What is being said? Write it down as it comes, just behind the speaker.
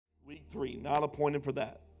3, not appointed for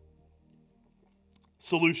that.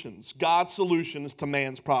 Solutions. God's solutions to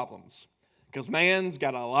man's problems. Because man's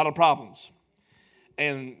got a lot of problems.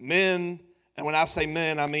 And men, and when I say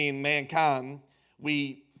men, I mean mankind,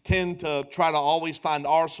 we tend to try to always find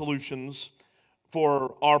our solutions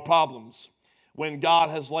for our problems, when God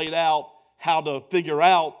has laid out how to figure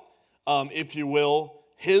out, if you will,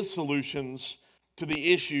 his solutions to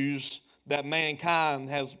the issues that mankind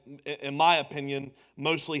has, in my opinion,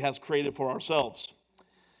 mostly has created for ourselves.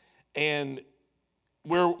 And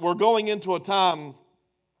we're going into a time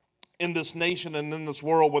in this nation and in this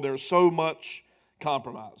world where there's so much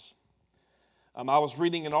compromise. I was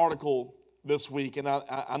reading an article this week, and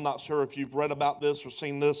I'm not sure if you've read about this or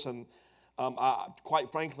seen this, and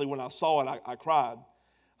quite frankly, when I saw it, I cried.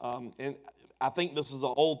 And I think this is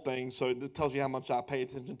an old thing, so it tells you how much I pay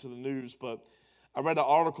attention to the news, but I read an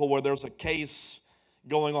article where there's a case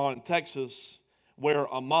going on in Texas where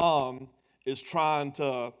a mom is trying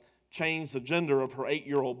to change the gender of her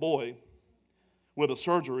 8-year-old boy with a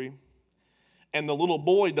surgery, and the little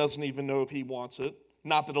boy doesn't even know if he wants it.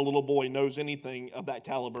 Not that a little boy knows anything of that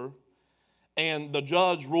caliber. And the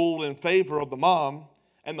judge ruled in favor of the mom,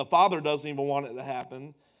 and the father doesn't even want it to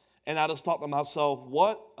happen. And I just thought to myself,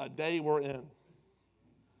 what a day we're in.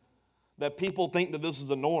 That people think that this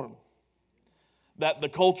is a norm. That the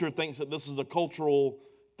culture thinks that this is a cultural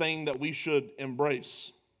thing that we should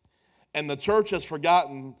embrace. And the church has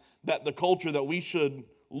forgotten that the culture that we should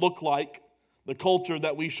look like, the culture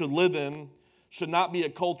that we should live in, should not be a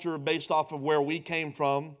culture based off of where we came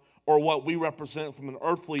from or what we represent from an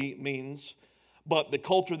earthly means, but the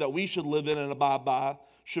culture that we should live in and abide by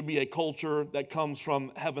should be a culture that comes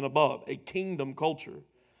from heaven above, a kingdom culture,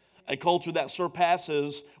 a culture that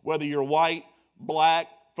surpasses whether you're white, black,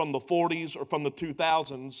 from the 40s or from the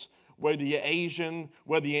 2000s, whether you're Asian,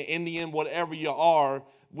 whether you're Indian, whatever you are,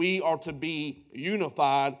 we are to be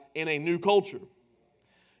unified in a new culture.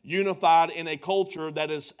 Unified in a culture that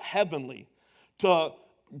is heavenly, to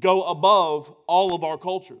go above all of our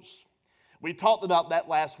cultures. We talked about that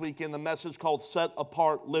last week in the message called Set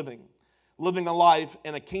Apart Living. Living a life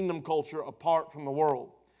in a kingdom culture apart from the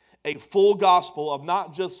world. A full gospel of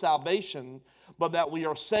not just salvation, but that we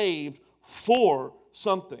are saved for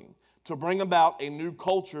something. To bring about a new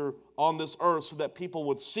culture on this earth so that people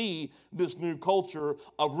would see this new culture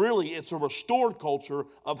of really, it's a restored culture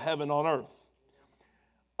of heaven on earth.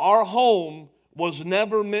 Our home was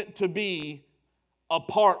never meant to be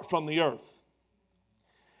apart from the earth.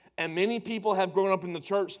 And many people have grown up in the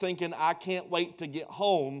church thinking, I can't wait to get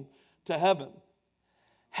home to heaven.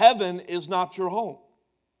 Heaven is not your home.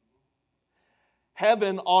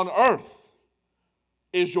 Heaven on earth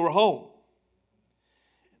is your home.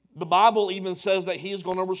 The Bible even says that he is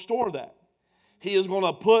going to restore that. He is going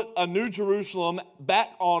to put a new Jerusalem back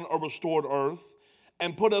on a restored earth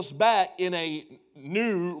and put us back in a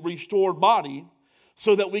new restored body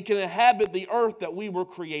so that we can inhabit the earth that we were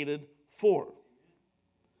created for.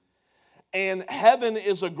 And heaven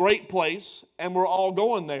is a great place, and we're all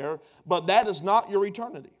going there, but that is not your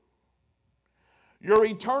eternity. Your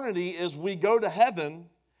eternity is we go to heaven,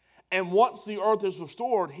 and once the earth is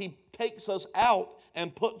restored, he takes us out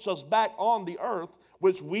and puts us back on the earth,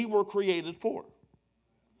 which we were created for.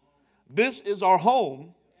 This is our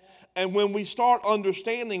home, and when we start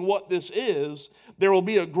understanding what this is, there will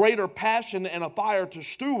be a greater passion and a fire to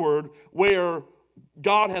steward where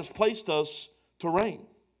God has placed us to reign.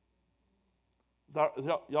 Is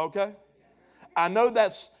y'all okay? I know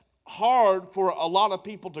that's hard for a lot of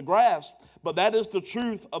people to grasp, but that is the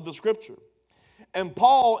truth of the scripture. And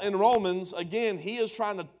Paul in Romans, again, he is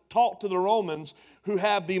trying to talk to the Romans who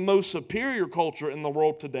have the most superior culture in the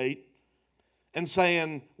world to date and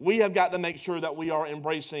saying, we have got to make sure that we are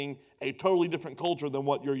embracing a totally different culture than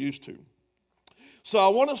what you're used to. So I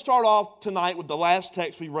want to start off tonight with the last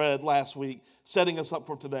text we read last week, setting us up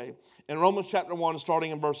for today. In Romans chapter 1,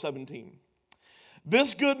 starting in verse 17.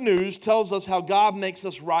 This good news tells us how God makes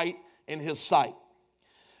us right in his sight.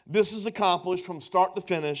 This is accomplished from start to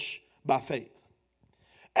finish by faith.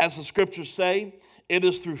 As the scriptures say, it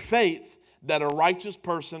is through faith that a righteous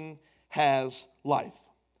person has life.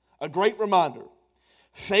 A great reminder.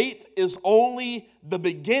 Faith is only the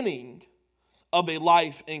beginning of a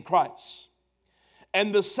life in Christ.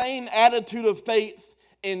 And the same attitude of faith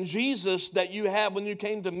in Jesus that you had when you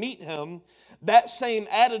came to meet him, that same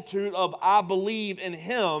attitude of I believe in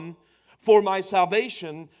him for my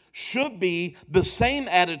salvation should be the same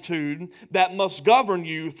attitude that must govern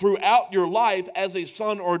you throughout your life as a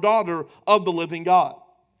son or daughter of the living God.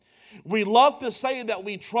 We love to say that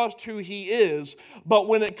we trust who he is, but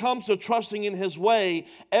when it comes to trusting in his way,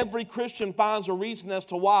 every Christian finds a reason as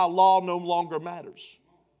to why law no longer matters.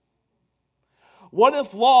 What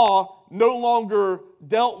if law no longer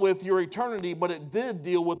dealt with your eternity, but it did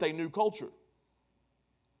deal with a new culture?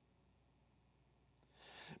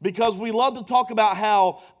 Because we love to talk about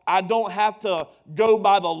how I don't have to go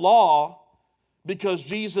by the law because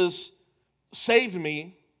Jesus saved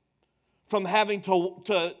me from having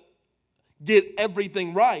to get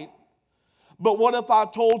everything right. But what if I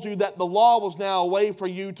told you that the law was now a way for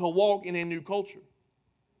you to walk in a new culture?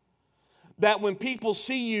 That when people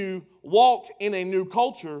see you walk in a new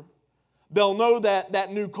culture, they'll know that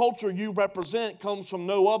that new culture you represent comes from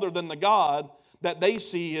no other than the God that they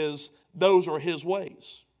see as those are his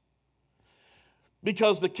ways.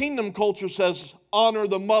 Because the kingdom culture says, honor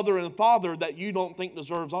the mother and father that you don't think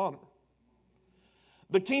deserves honor.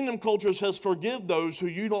 The kingdom culture says, forgive those who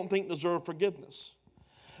you don't think deserve forgiveness.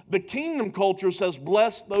 The kingdom culture says,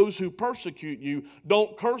 bless those who persecute you.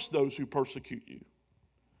 Don't curse those who persecute you.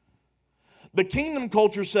 The kingdom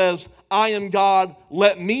culture says, I am God,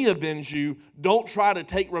 let me avenge you. Don't try to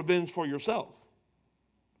take revenge for yourself.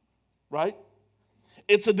 Right?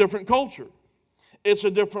 It's a different culture. It's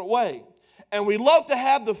a different way. And we love to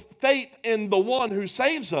have the faith in the one who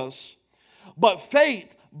saves us, but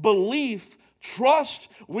faith, belief,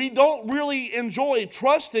 trust, we don't really enjoy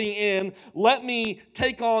trusting in, let me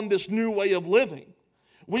take on this new way of living.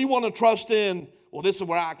 We want to trust in, well, this is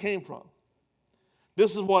where I came from.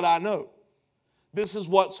 This is what I know. This is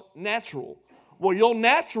what's natural. Well, your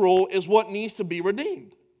natural is what needs to be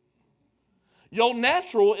redeemed. Your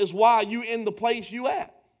natural is why you in the place you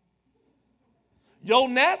at. Your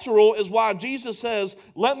natural is why Jesus says,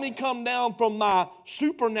 let me come down from my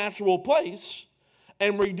supernatural place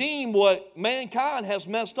and redeem what mankind has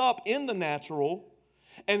messed up in the natural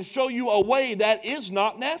and show you a way that is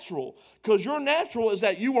not natural. Because your natural is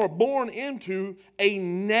that you are born into a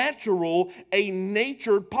natural, a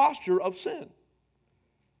natured posture of sin.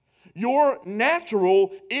 Your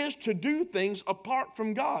natural is to do things apart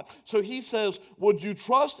from God. So he says, would you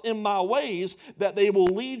trust in my ways that they will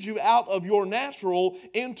lead you out of your natural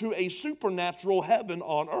into a supernatural heaven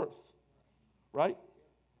on earth? Right?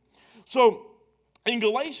 So in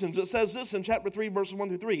Galatians, it says this in chapter 3, verses 1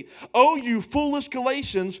 through 3. Oh, you foolish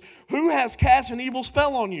Galatians, who has cast an evil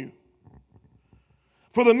spell on you?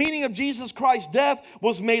 For the meaning of Jesus Christ's death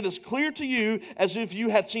was made as clear to you as if you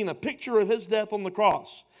had seen a picture of his death on the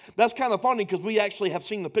cross. That's kind of funny because we actually have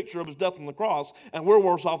seen the picture of his death on the cross and we're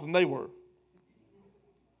worse off than they were.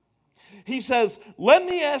 He says, let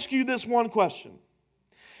me ask you this one question.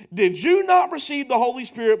 Did you not receive the Holy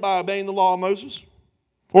Spirit by obeying the law of Moses?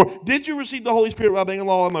 Or did you receive the Holy Spirit by obeying the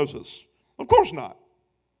law of Moses? Of course not.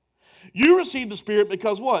 You received the Spirit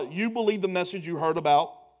because what? You believed the message you heard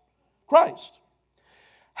about Christ.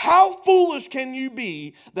 How foolish can you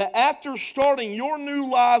be that after starting your new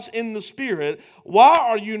lives in the Spirit, why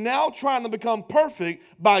are you now trying to become perfect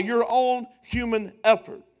by your own human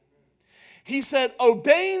effort? He said,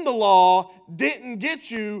 obeying the law didn't get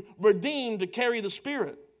you redeemed to carry the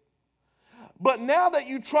Spirit. But now that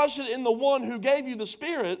you trusted in the one who gave you the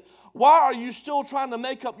Spirit, why are you still trying to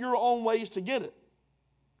make up your own ways to get it?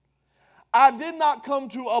 I did not come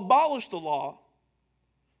to abolish the law,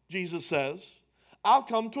 Jesus says. I've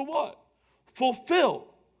come to what?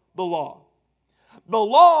 Fulfill the law. The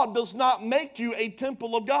law does not make you a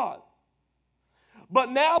temple of God.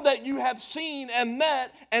 But now that you have seen and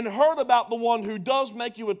met and heard about the one who does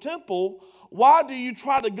make you a temple, why do you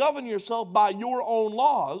try to govern yourself by your own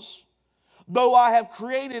laws, though I have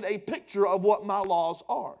created a picture of what my laws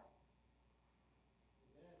are?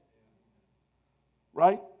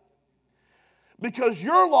 Right? Because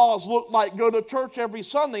your laws look like go to church every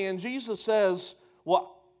Sunday, and Jesus says,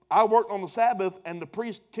 well, I worked on the Sabbath and the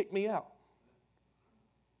priest kicked me out.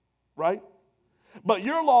 Right? But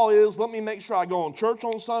your law is, let me make sure I go on church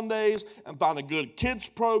on Sundays and find a good kids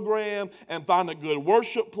program and find a good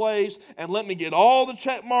worship place and let me get all the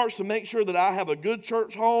check marks to make sure that I have a good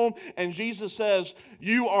church home. And Jesus says,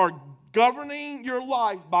 you are governing your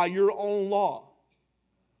life by your own law.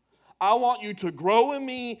 I want you to grow in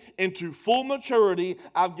me into full maturity.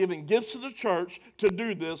 I've given gifts to the church to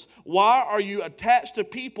do this. Why are you attached to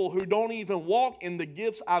people who don't even walk in the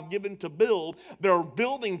gifts I've given to build? They're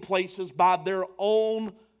building places by their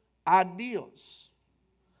own ideas,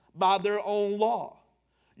 by their own law.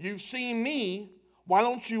 You've seen me. Why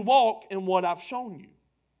don't you walk in what I've shown you?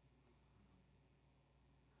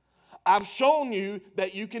 I've shown you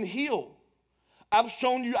that you can heal. I've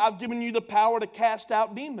shown you, I've given you the power to cast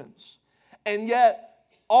out demons. And yet,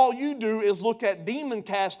 all you do is look at demon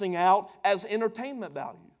casting out as entertainment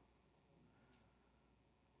value.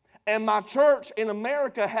 And my church in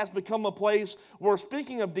America has become a place where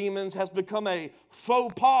speaking of demons has become a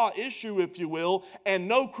faux pas issue, if you will, and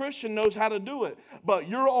no Christian knows how to do it. But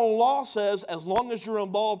your own law says as long as you're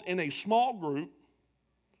involved in a small group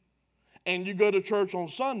and you go to church on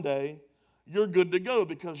Sunday, you're good to go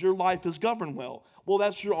because your life is governed well. Well,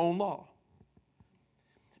 that's your own law.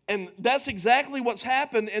 And that's exactly what's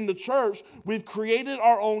happened in the church. We've created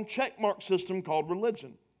our own checkmark system called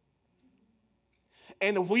religion.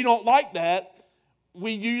 And if we don't like that,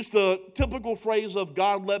 we use the typical phrase of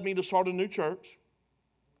God led me to start a new church.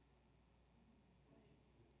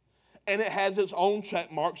 And it has its own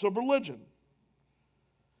check marks of religion.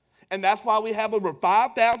 And that's why we have over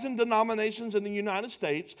 5,000 denominations in the United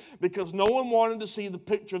States, because no one wanted to see the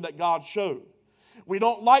picture that God showed. We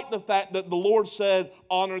don't like the fact that the Lord said,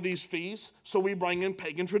 honor these feasts, so we bring in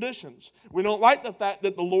pagan traditions. We don't like the fact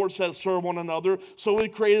that the Lord says, serve one another, so we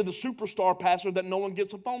created the superstar pastor that no one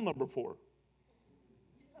gets a phone number for.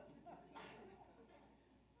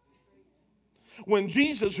 When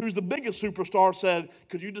Jesus, who's the biggest superstar, said,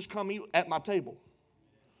 could you just come eat at my table?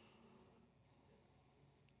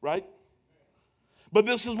 Right? But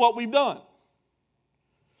this is what we've done.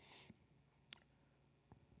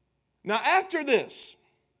 Now, after this,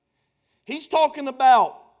 he's talking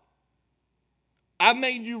about, I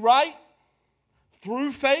made you right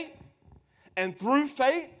through faith, and through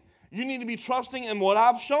faith, you need to be trusting in what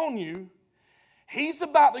I've shown you. He's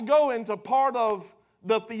about to go into part of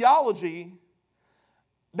the theology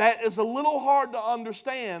that is a little hard to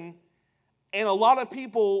understand, and a lot of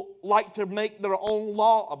people like to make their own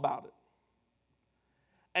law about it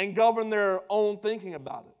and govern their own thinking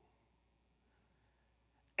about it.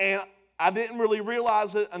 And I didn't really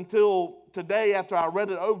realize it until today after I read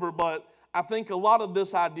it over, but I think a lot of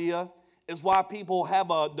this idea is why people have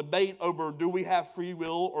a debate over, do we have free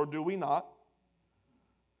will or do we not?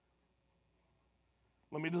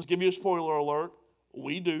 Let me just give you a spoiler alert.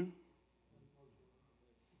 We do.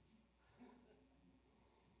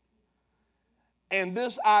 And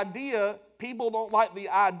this idea, people don't like the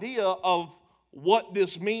idea of what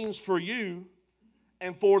this means for you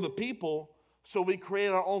and for the people. So we create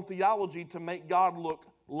our own theology to make God look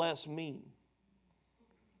less mean.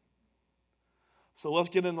 So let's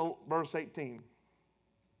get into verse 18.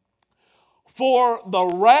 For the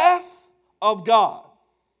wrath of God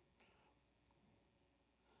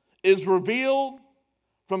is revealed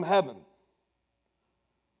from heaven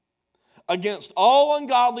against all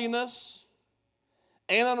ungodliness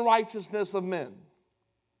and unrighteousness of men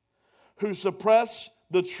who suppress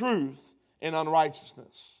the truth in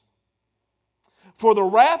unrighteousness. For the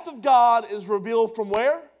wrath of God is revealed from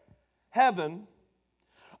where? Heaven,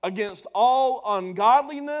 against all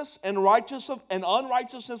ungodliness and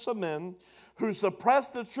unrighteousness of men who suppress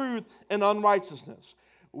the truth in unrighteousness.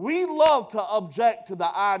 We love to object to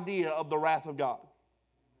the idea of the wrath of God.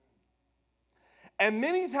 And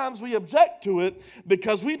many times we object to it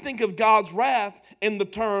because we think of God's wrath in the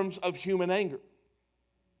terms of human anger.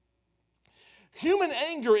 Human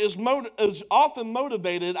anger is often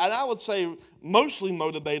motivated, and I would say mostly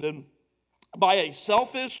motivated, by a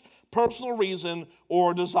selfish, personal reason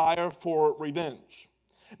or desire for revenge.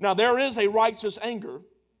 Now, there is a righteous anger,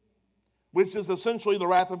 which is essentially the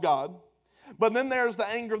wrath of God, but then there's the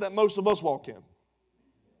anger that most of us walk in.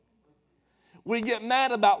 We get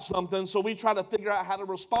mad about something, so we try to figure out how to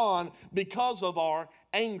respond because of our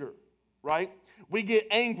anger, right? We get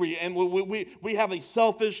angry, and we have a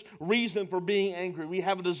selfish reason for being angry. We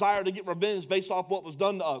have a desire to get revenge based off what was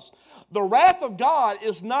done to us. The wrath of God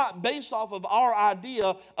is not based off of our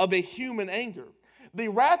idea of a human anger. The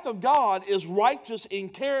wrath of God is righteous in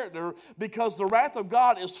character because the wrath of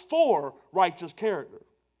God is for righteous character.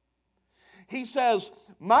 He says,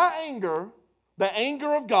 my anger, the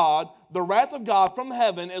anger of God, the wrath of God from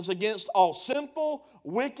heaven is against all sinful,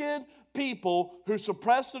 wicked people who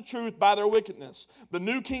suppress the truth by their wickedness. The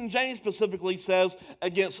New King James specifically says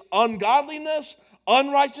against ungodliness,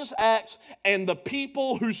 unrighteous acts, and the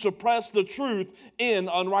people who suppress the truth in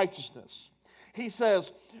unrighteousness. He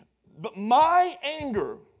says, but my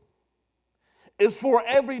anger is for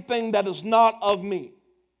everything that is not of me.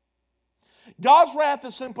 God's wrath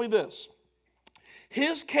is simply this.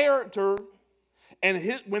 His character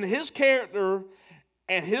when his character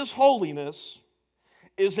and his holiness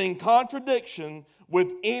is in contradiction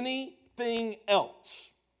with anything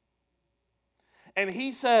else. And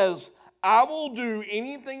he says, I will do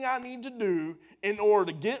anything I need to do in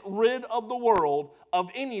order to get rid of the world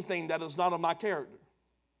of anything that is not of my character.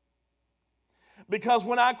 Because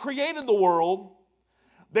when I created the world,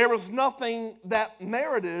 there was nothing that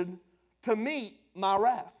merited to meet my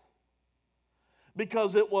wrath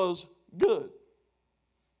because it was good.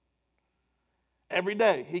 Every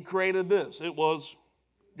day he created this. It was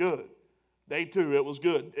good. Day 2, it was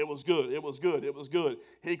good. It was good. It was good. It was good.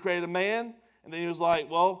 He created man, and then he was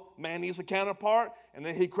like, well, man needs a counterpart. And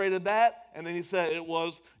then he created that, and then he said it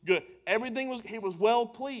was good. He was well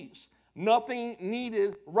pleased. Nothing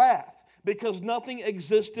needed wrath because nothing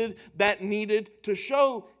existed that needed to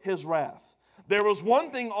show his wrath. There was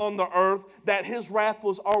one thing on the earth that his wrath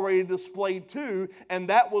was already displayed to, and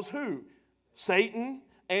that was who? Satan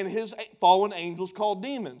and his fallen angels called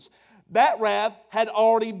demons. That wrath had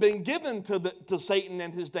already been given to Satan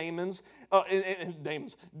and his demons.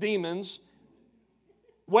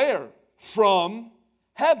 Where? From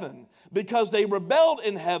heaven. Because they rebelled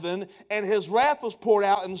in heaven, and his wrath was poured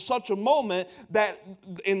out in such a moment that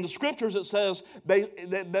in the scriptures it says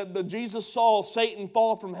that Jesus saw Satan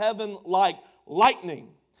fall from heaven like lightning.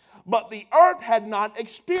 But the earth had not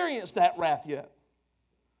experienced that wrath yet.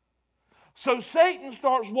 So Satan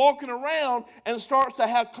starts walking around and starts to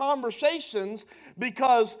have conversations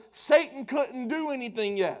because Satan couldn't do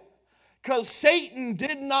anything yet. Because Satan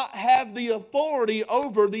did not have the authority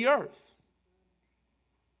over the earth.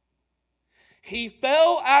 He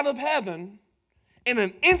fell out of heaven in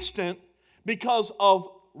an instant because of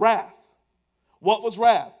wrath. What was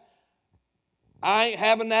wrath? I ain't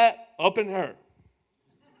having that up in her.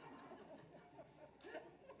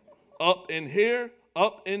 Up in here,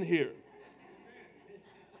 up in here.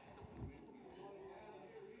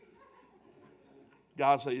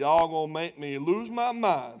 God said, y'all gonna make me lose my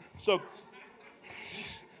mind. So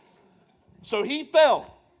he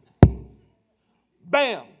fell.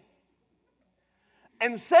 Bam.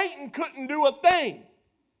 And Satan couldn't do a thing.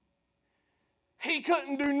 He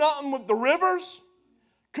couldn't do nothing with the rivers,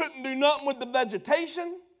 couldn't do nothing with the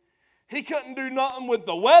vegetation, he couldn't do nothing with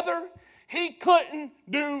the weather, he couldn't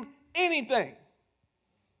do anything.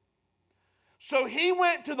 So he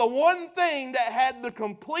went to the one thing that had the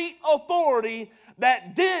complete authority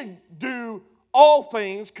that did do all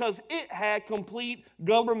things because it had complete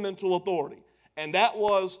governmental authority. And that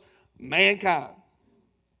was mankind.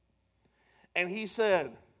 And he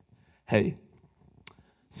said, hey,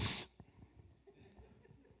 that's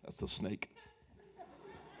a snake.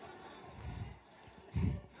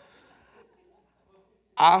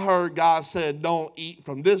 I heard God said, don't eat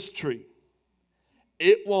from this tree.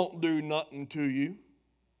 It won't do nothing to you.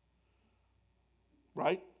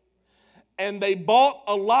 Right? And they bought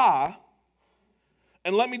a lie.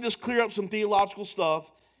 And let me just clear up some theological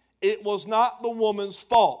stuff. It was not the woman's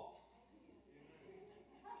fault.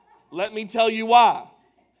 Let me tell you why.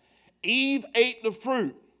 Eve ate the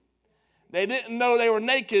fruit. They didn't know they were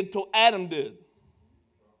naked till Adam did.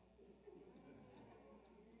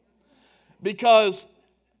 Because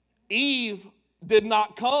Eve did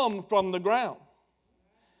not come from the ground.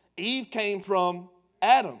 Eve came from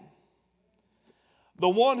Adam. The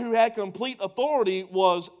one who had complete authority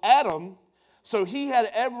was Adam, so he had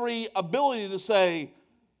every ability to say,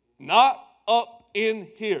 not up in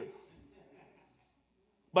here.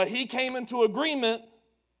 But he came into agreement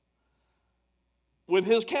with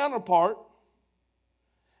his counterpart,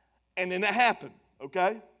 and then it happened,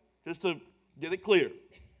 okay? Just to get it clear.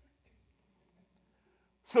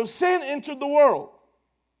 So sin entered the world,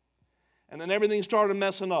 and then everything started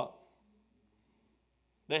messing up.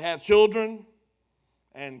 They had children,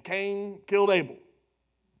 and Cain killed Abel.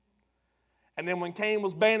 And then when Cain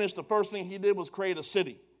was banished, the first thing he did was create a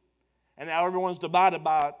city. And now everyone's divided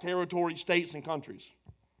by territory, states, and countries.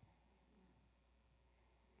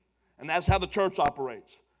 And that's how the church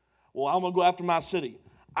operates. Well, I'm going to go after my city.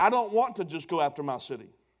 I don't want to just go after my city.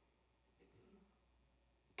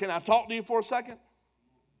 Can I talk to you for a second?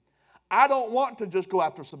 I don't want to just go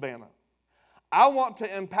after Savannah. I want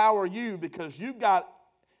to empower you because you've got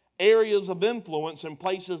areas of influence in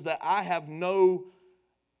places that I have no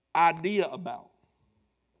idea about.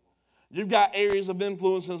 You've got areas of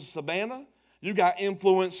influence in Savannah. You've got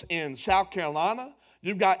influence in South Carolina.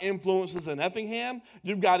 You've got influences in Effingham.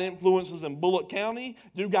 You've got influences in Bullock County.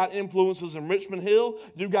 You've got influences in Richmond Hill.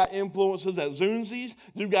 You've got influences at Zunzies.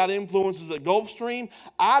 You've got influences at Gulfstream.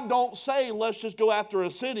 I don't say let's just go after a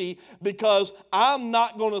city because I'm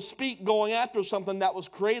not going to speak going after something that was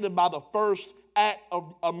created by the first act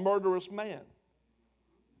of a murderous man.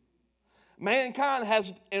 Mankind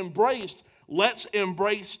has embraced, let's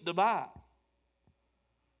embrace divide.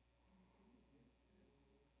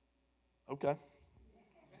 Okay.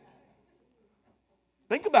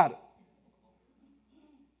 Think about it.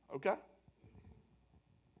 Okay?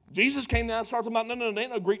 Jesus came down and started talking about, no, there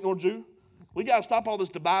ain't no Greek nor Jew. We got to stop all this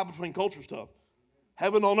divide between culture stuff.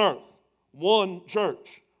 Heaven on earth. One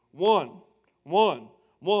church. One.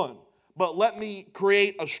 But let me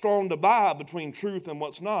create a strong divide between truth and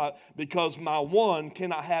what's not, because my one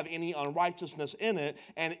cannot have any unrighteousness in it.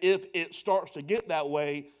 And if it starts to get that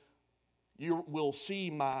way, you will see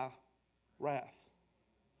my wrath.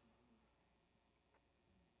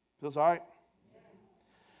 Is this all right?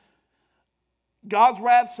 God's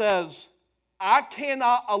wrath says, I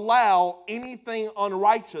cannot allow anything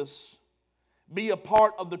unrighteous be a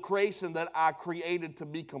part of the creation that I created to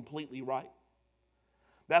be completely right.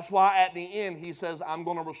 That's why at the end he says, I'm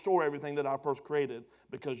going to restore everything that I first created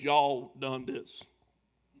because y'all done this.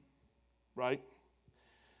 Right?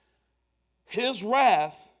 His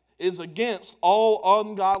wrath is against all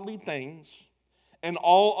ungodly things and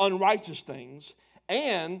all unrighteous things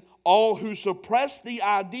and all who suppress the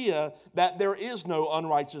idea that there is no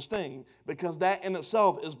unrighteous thing, because that in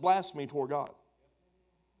itself is blasphemy toward God.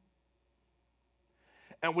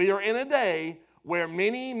 And we are in a day where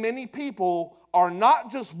many people are not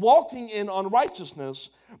just walking in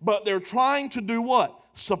unrighteousness, but they're trying to do what?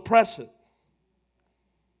 Suppress it.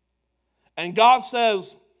 And God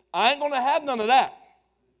says, I ain't going to have none of that.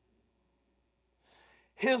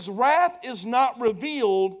 His wrath is not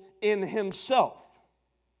revealed in himself.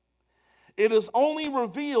 It is only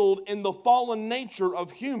revealed in the fallen nature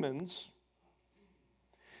of humans,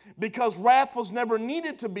 because wrath was never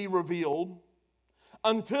needed to be revealed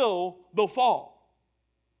until the fall.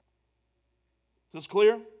 Is this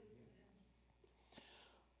clear?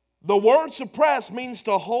 The word suppress means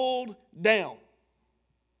to hold down.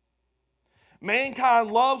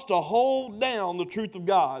 Mankind loves to hold down the truth of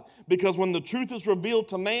God, because when the truth is revealed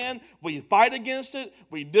to man, we fight against it,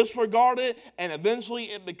 we disregard it, and eventually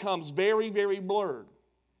it becomes very, very blurred.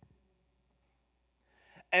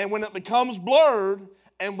 And when it becomes blurred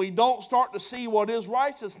and we don't start to see what is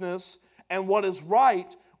righteousness and what is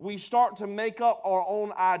right, we start to make up our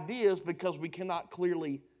own ideas because we cannot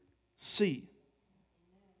clearly see.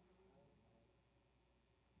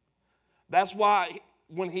 That's why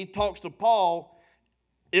when he talks to Paul,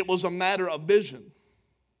 it was a matter of vision,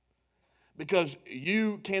 because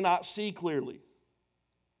you cannot see clearly,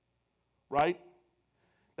 right?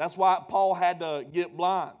 That's why Paul had to get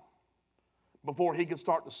blind before he could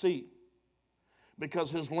start to see,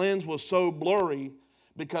 because his lens was so blurry,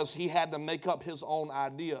 because he had to make up his own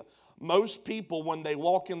idea. Most people, when they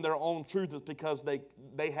walk in their own truth, is because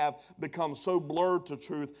they have become so blurred to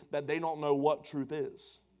truth that they don't know what truth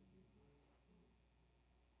is.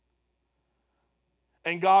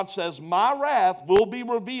 And God says, my wrath will be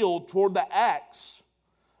revealed toward the acts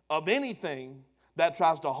of anything that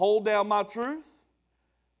tries to hold down my truth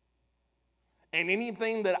and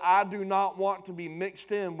anything that I do not want to be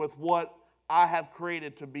mixed in with what I have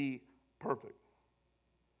created to be perfect.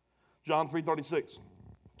 John 3:36,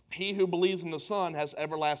 he who believes in the Son has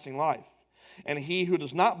everlasting life, and he who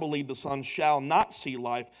does not believe the Son shall not see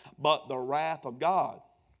life, but the wrath of God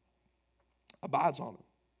abides on him.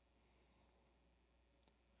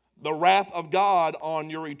 The wrath of God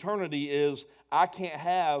on your eternity is, I can't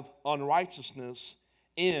have unrighteousness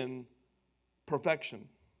in perfection.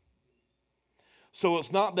 So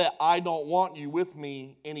it's not that I don't want you with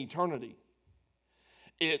me in eternity.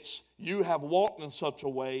 It's you have walked in such a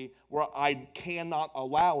way where I cannot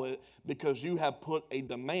allow it, because you have put a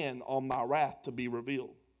demand on my wrath to be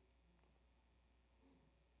revealed.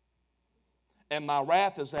 And my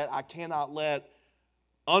wrath is that I cannot let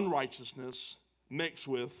unrighteousness mix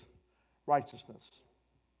with righteousness.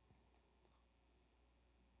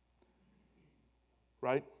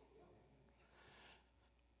 Right?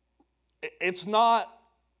 It's not,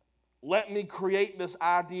 let me create this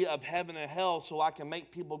idea of heaven and hell so I can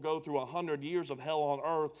make people go through 100 years of hell on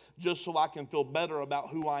earth just so I can feel better about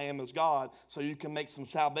who I am as God, so you can make some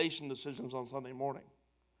salvation decisions on Sunday morning.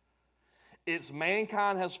 It's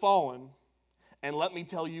mankind has fallen, and let me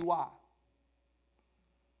tell you why.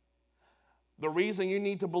 The reason you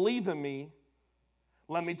need to believe in me,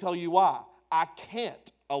 let me tell you why. I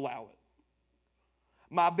can't allow it.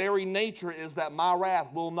 My very nature is that my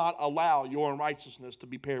wrath will not allow your unrighteousness to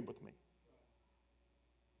be paired with me.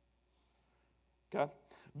 Okay?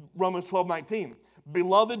 Romans 12:19.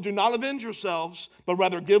 Beloved, do not avenge yourselves, but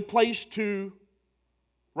rather give place to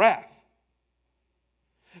wrath.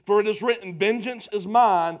 For it is written, vengeance is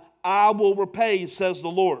mine, I will repay, says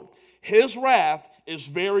the Lord. His wrath is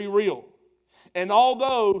very real. And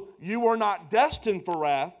although you are not destined for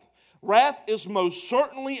wrath, wrath is most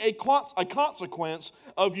certainly a consequence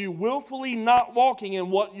of you willfully not walking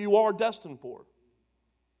in what you are destined for.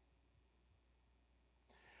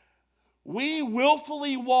 we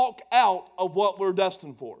willfully walk out of what we're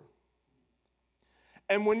destined for.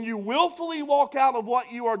 And when you willfully walk out of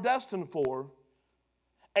what you are destined for,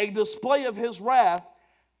 a display of his wrath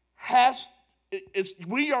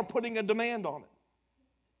we are putting a demand on it.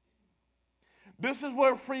 This is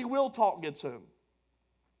where free will talk gets in.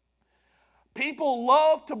 People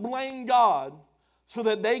love to blame God so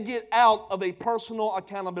that they get out of a personal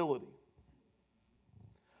accountability.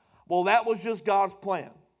 Well, that was just God's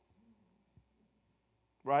plan.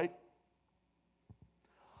 Right?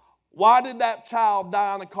 Why did that child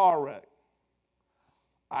die in a car wreck?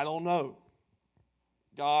 I don't know.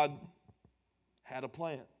 God had a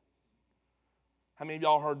plan. How many of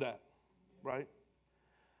y'all heard that? Right?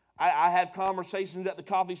 I have conversations at the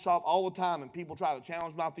coffee shop all the time, and people try to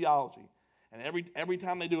challenge my theology. And every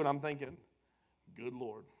time they do it, I'm thinking, good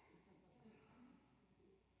Lord.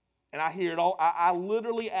 And I hear it all. I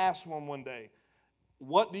literally asked one day,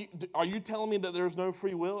 are you telling me that there's no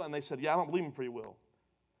free will? And they said, yeah, I don't believe in free will.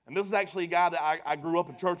 And this is actually a guy that I grew up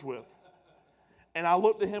in church with. And I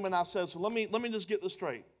looked at him and I said, so let me just get this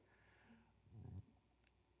straight.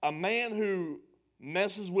 A man who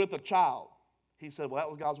messes with a child, he said, well, that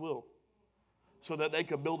was God's will, so that they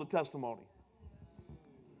could build a testimony.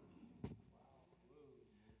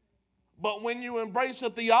 But when you embrace a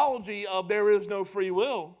theology of there is no free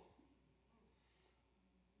will,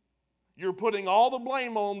 you're putting all the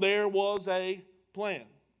blame on there was a plan.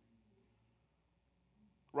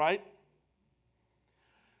 Right?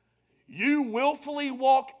 You willfully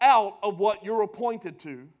walk out of what you're appointed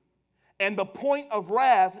to, and the point of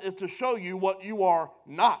wrath is to show you what you are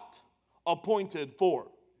not appointed for.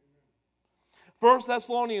 1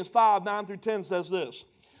 Thessalonians 5, 9 through 10 says this,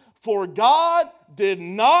 for God did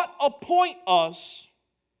not appoint us,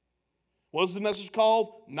 what's the message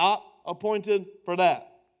called? Not appointed for that.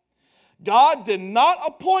 God did not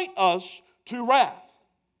appoint us to wrath.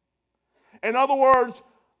 In other words,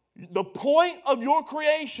 the point of your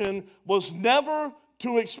creation was never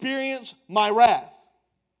to experience my wrath.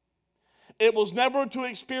 It was never to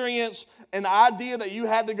experience an idea that you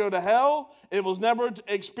had to go to hell. It was never to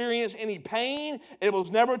experience any pain. It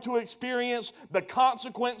was never to experience the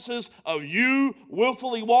consequences of you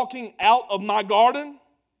willfully walking out of my garden.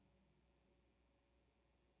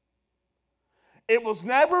 It was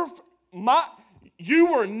never,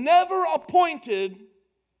 you were never appointed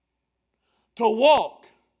to walk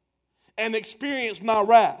and experience my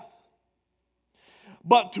wrath,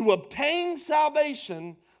 but to obtain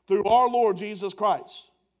salvation through our Lord Jesus Christ,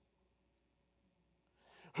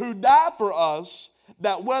 who died for us,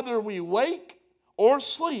 that whether we wake or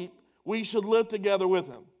sleep, we should live together with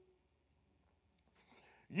him.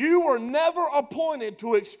 You were never appointed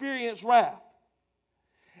to experience wrath.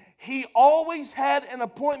 He always had an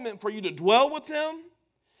appointment for you to dwell with him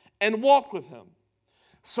and walk with him,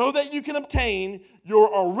 so that you can obtain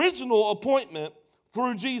your original appointment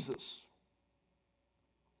through Jesus.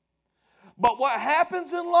 But what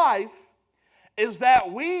happens in life is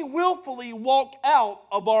that we willfully walk out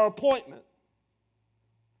of our appointment.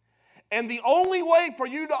 And the only way for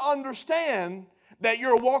you to understand that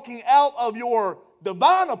you're walking out of your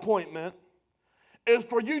divine appointment is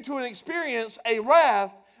for you to experience a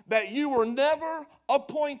wrath that you were never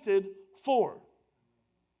appointed for.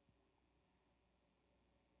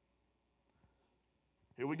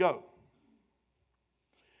 Here we go.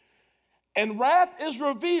 And wrath is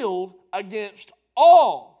revealed against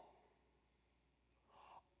all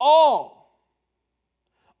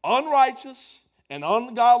unrighteous and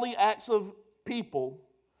ungodly acts of people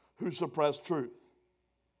who suppress truth.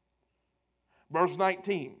 Verse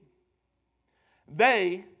 19.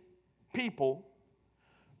 They, people,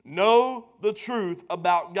 know the truth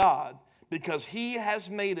about God because he has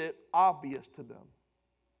made it obvious to them.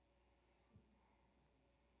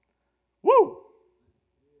 Woo!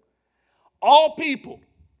 All people,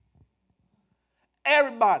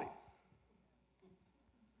 everybody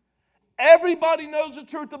knows the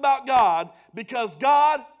truth about God because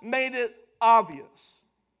God made it obvious.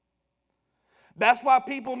 That's why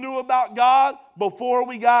people knew about God before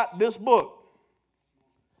we got this book.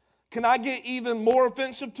 Can I get even more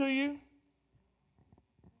offensive to you?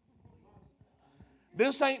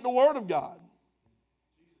 This ain't the Word of God.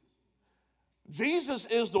 Jesus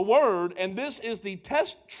is the Word, and this is the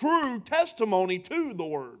true testimony to the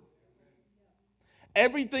Word.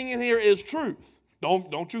 Everything in here is truth.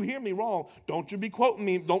 Don't you hear me wrong. Don't you be quoting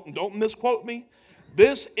me. Don't misquote me.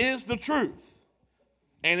 This is the truth,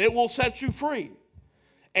 and it will set you free.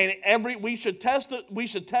 And we should test it. We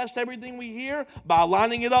should test everything we hear by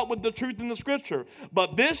lining it up with the truth in the Scripture.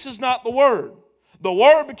 But this is not the Word. The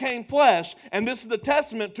Word became flesh, and this is the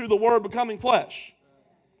testament to the Word becoming flesh.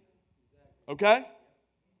 Okay?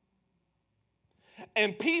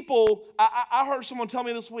 And people, I heard someone tell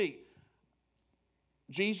me this week,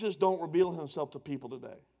 Jesus don't reveal himself to people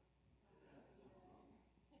today.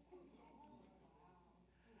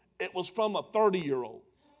 It was from a 30-year-old.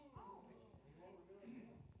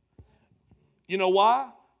 You know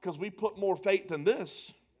why? Because we put more faith in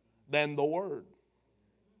this than the Word.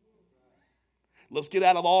 Let's get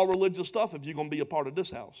out of all religious stuff if you're going to be a part of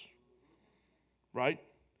this house. Right?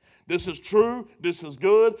 This is true. This is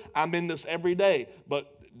good. I'm in this every day.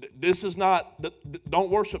 But this is not, don't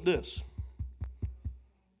worship this.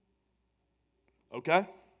 Okay?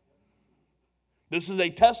 This is a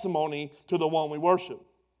testimony to the one we worship.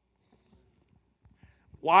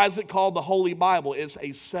 Why is it called the Holy Bible? It's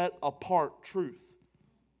a set apart truth.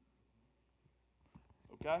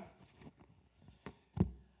 Okay?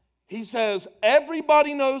 He says,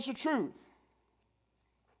 everybody knows the truth.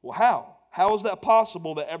 Well, how? How is that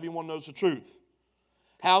possible that everyone knows the truth?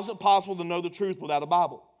 How is it possible to know the truth without a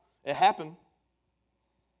Bible? It happened.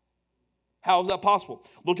 How is that possible?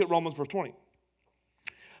 Look at Romans verse 20.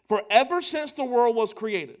 For ever since the world was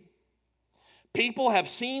created, people have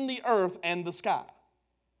seen the earth and the sky.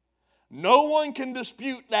 No one can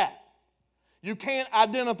dispute that. You can't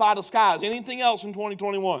identify the sky as anything else in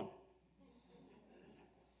 2021.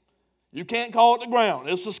 You can't call it the ground.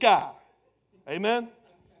 It's the sky. Amen?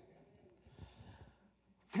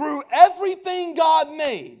 Through everything God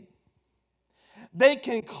made, they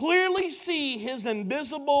can clearly see his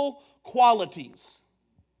invisible qualities,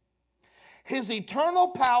 his eternal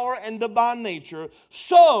power and divine nature,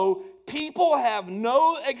 so people have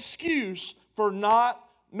no excuse for not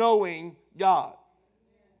knowing God.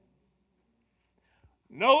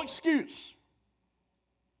 No excuse.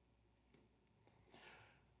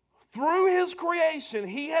 Through his creation,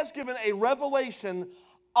 he has given a revelation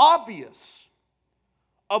obvious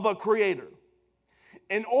of a creator.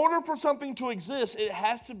 In order for something to exist, it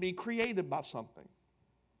has to be created by something.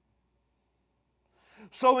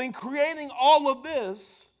 So in creating all of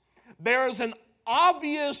this, there is an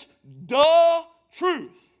obvious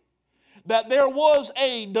truth that there was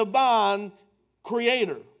a divine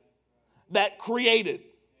creator that created.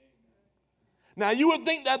 Now you would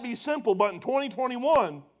think that'd be simple, but in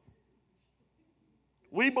 2021,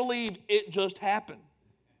 we believe it just happened.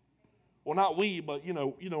 Well, not we, but you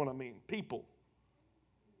know what I mean, people.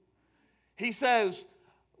 He says,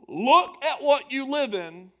 look at what you live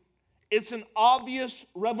in. It's an obvious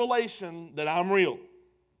revelation that I'm real.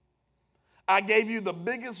 I gave you the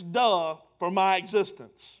biggest duh for my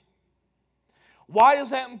existence. Why is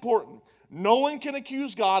that important? No one can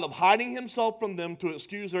accuse God of hiding himself from them to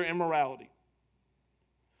excuse their immorality.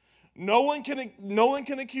 No one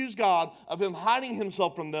can accuse God of him hiding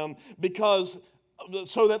himself from them because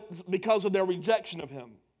of their rejection of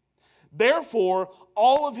him. Therefore,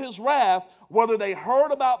 all of his wrath, whether they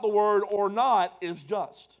heard about the word or not, is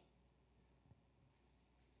just.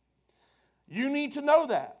 You need to know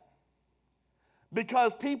that.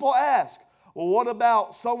 Because people ask, well, what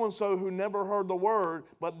about so-and-so who never heard the word,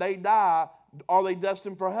 but they die? Are they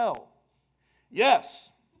destined for hell? Yes.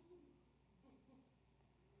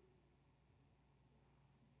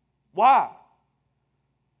 Why?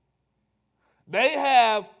 They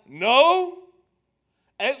have no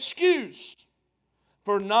excuse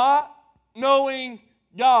for not knowing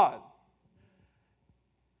God.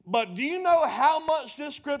 But do you know how much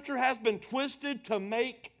this scripture has been twisted to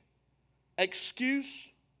make excuse?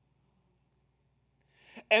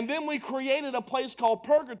 And then we created a place called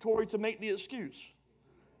purgatory to make the excuse.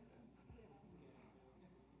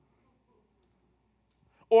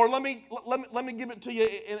 Or let me give it to you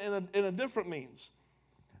in a different means.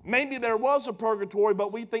 Maybe there was a purgatory,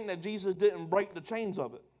 but we think that Jesus didn't break the chains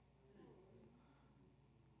of it.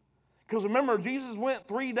 Because remember, Jesus went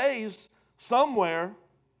 3 days somewhere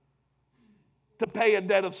to pay a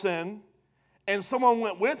debt of sin, and someone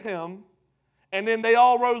went with him, and then they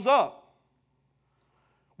all rose up.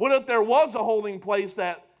 What if there was a holding place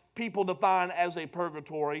that people define as a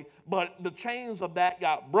purgatory, but the chains of that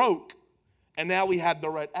got broke, and now we have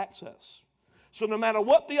direct access? So no matter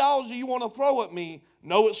what theology you want to throw at me,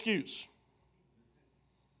 no excuse.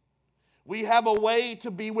 We have a way to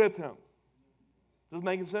be with him. Does it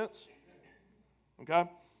make sense? Okay?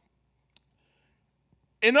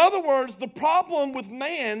 In other words, the problem with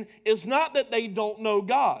man is not that they don't know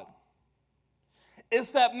God.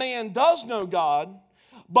 It's that man does know God,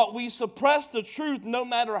 but we suppress the truth no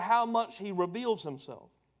matter how much he reveals himself.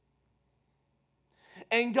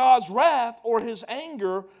 And God's wrath or his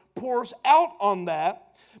anger pours out on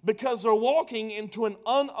that because they're walking into an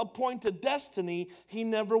unappointed destiny he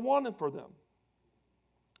never wanted for them.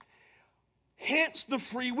 Hence the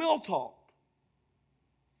free will talk.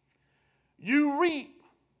 You reap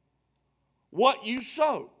what you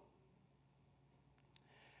sow.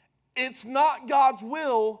 It's not God's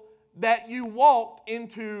will that you walked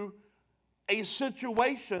into a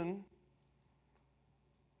situation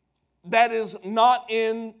that is not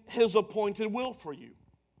in his appointed will for you.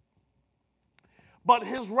 But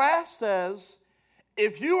his wrath says,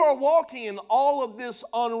 if you are walking in all of this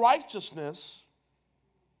unrighteousness,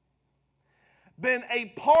 then a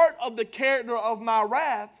part of the character of my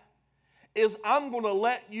wrath is I'm going to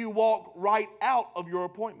let you walk right out of your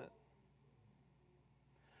appointment.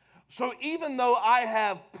 So even though I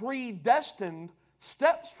have predestined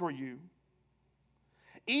steps for you,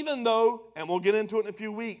 even though, and we'll get into it in a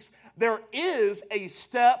few weeks, there is a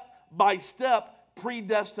step-by-step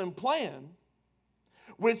predestined plan,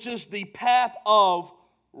 which is the path of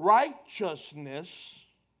righteousness.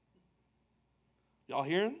 Y'all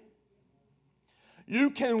hearing?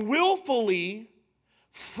 You can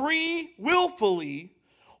free willfully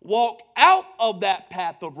walk out of that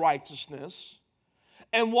path of righteousness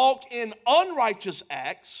and walk in unrighteous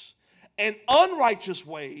acts and unrighteous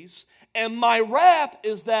ways, and my wrath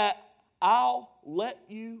is that I'll let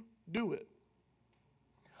you do it.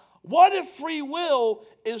 What if free will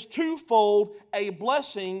is twofold, a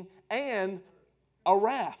blessing and a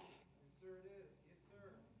wrath?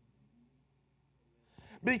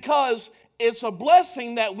 Because it's a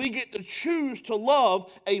blessing that we get to choose to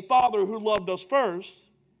love a Father who loved us first,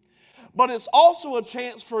 but it's also a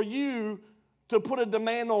chance for you to put a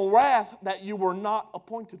demand on wrath that you were not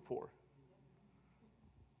appointed for.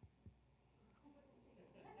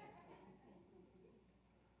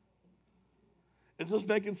 Is this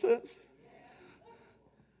making sense?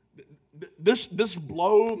 This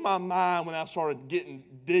blew my mind when I started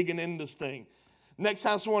digging into this thing. Next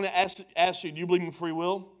time someone asks you, do you believe in free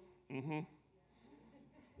will? Mm-hmm.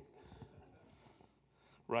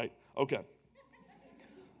 Right, okay.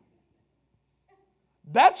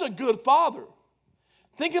 That's a good father.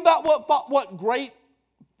 Think about what great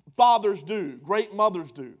fathers do, great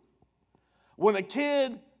mothers do. When a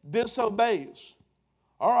kid disobeys,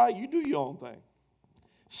 all right, you do your own thing.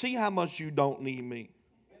 See how much you don't need me.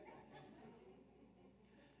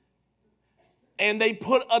 And they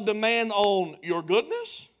put a demand on your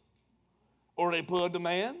goodness, or they put a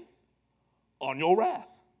demand on your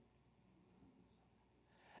wrath.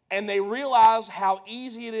 And they realize how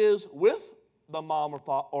easy it is with the mom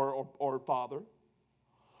or father,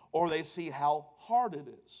 or they see how hard it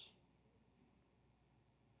is.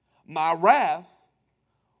 My wrath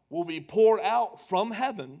will be poured out from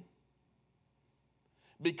heaven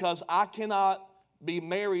because I cannot be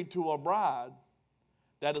married to a bride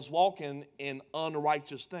that is walking in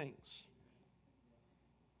unrighteous things.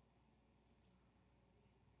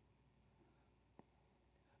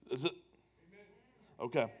 Is it?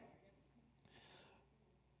 Okay.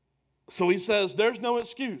 So he says, there's no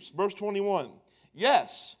excuse. Verse 21.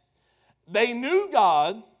 Yes, they knew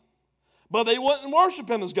God, but they wouldn't worship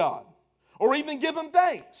him as God or even give him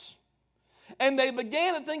thanks. And they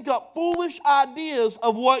began to think up foolish ideas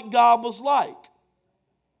of what God was like.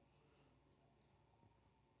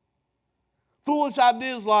 Foolish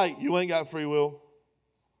ideas like, you ain't got free will.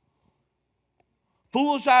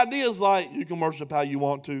 Foolish ideas like, you can worship how you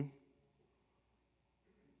want to.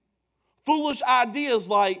 Foolish ideas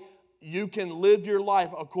like, you can live your life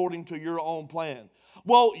according to your own plan.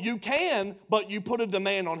 Well, you can, but you put a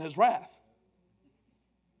demand on his wrath.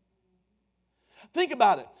 Think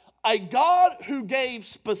about it. A God who gave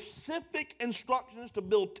specific instructions to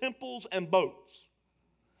build temples and boats,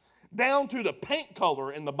 down to the paint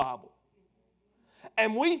color in the Bible.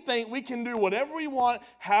 And we think we can do whatever we want,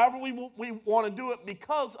 however we want to do it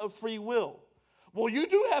because of free will. Well, you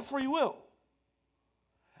do have free will.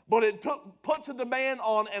 But it puts a demand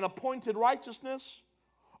on an appointed righteousness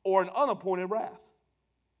or an unappointed wrath.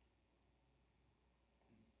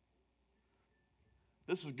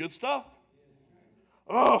 This is good stuff.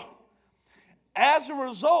 Ugh. As a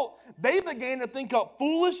result, they began to think up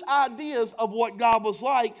foolish ideas of what God was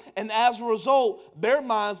like, and as a result, their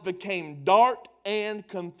minds became dark and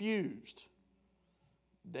confused.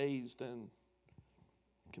 Dazed and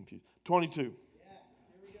confused. 22.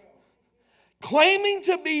 Claiming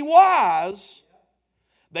to be wise,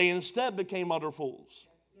 they instead became utter fools.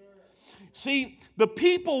 See, the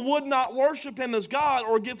people would not worship him as God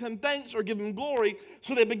or give him thanks or give him glory,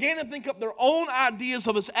 so they began to think up their own ideas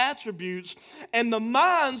of his attributes, and the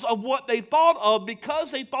minds of what they thought of,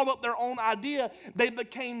 because they thought up their own idea, they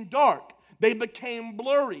became dark, they became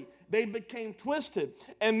blurry, they became twisted.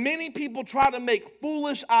 And many people try to make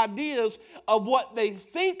foolish ideas of what they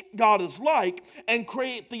think God is like and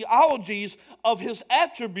create theologies of his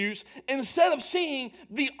attributes instead of seeing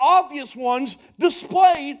the obvious ones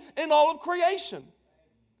displayed in all of creation.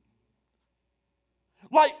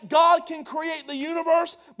 Like God can create the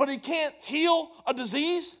universe, but he can't heal a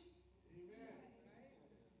disease.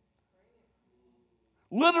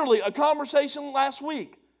 Literally, a conversation last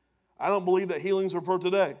week. I don't believe that healings are for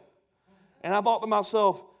today. And I thought to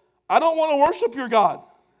myself, I don't want to worship your God.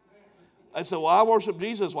 I said, well, I worship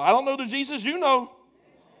Jesus. Well, I don't know the Jesus you know.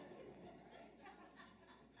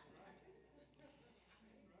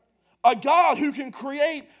 A God who can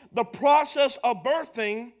create the process of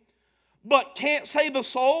birthing, but can't save the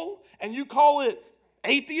soul, and you call it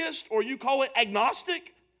atheist or you call it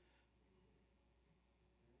agnostic?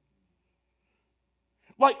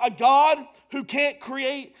 Like a God who can't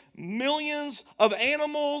create millions of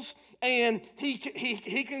animals, and he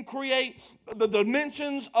can create the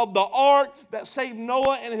dimensions of the ark that saved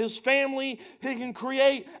Noah and his family. He can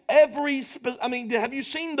create have you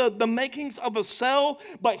seen the makings of a cell?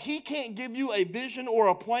 But he can't give you a vision or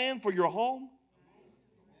a plan for your home.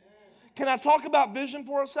 Can I talk about vision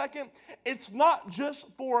for a second? It's not just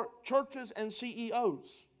for churches and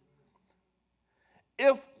CEOs.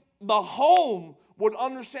 If the home would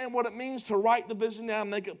understand what it means to write the vision down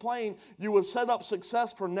and make it plain, you would set up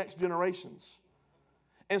success for next generations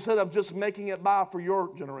instead of just making it by for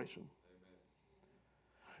your generation.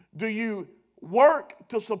 Do you work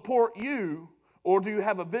to support you, or do you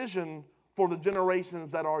have a vision for the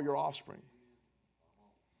generations that are your offspring?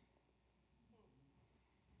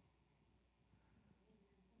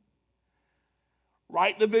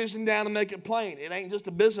 Write the vision down and make it plain. It ain't just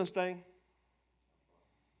a business thing.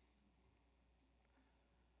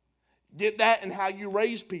 Get that in how you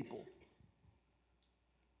raise people.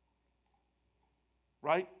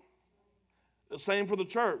 Right? The same for the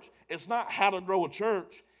church. It's not how to grow a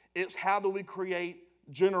church. It's how do we create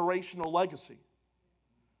generational legacy.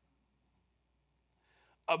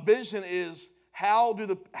 A vision is how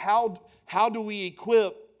do we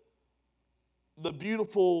equip the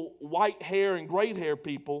beautiful white hair and gray hair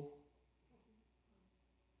people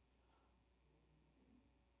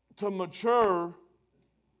to mature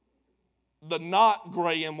the not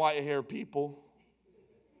gray and white hair people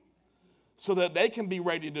so that they can be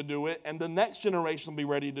ready to do it and the next generation will be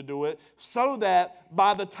ready to do it, so that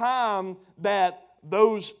by the time that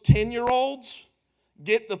those 10-year-olds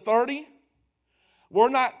get to 30, we're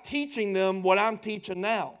not teaching them what I'm teaching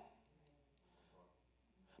now.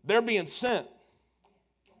 They're being sent.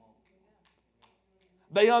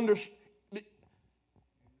 They understand.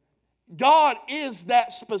 God is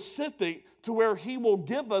that specific to where he will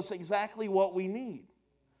give us exactly what we need.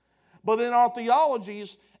 But in our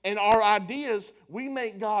theologies and our ideas, we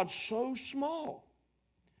make God so small.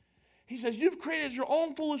 He says, you've created your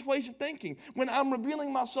own foolish ways of thinking when I'm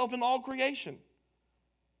revealing myself in all creation.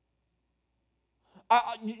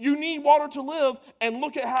 You need water to live, and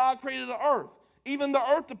look at how I created the earth. Even the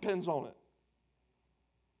earth depends on it.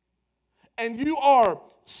 And you are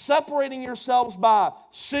separating yourselves by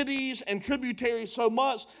cities and tributaries so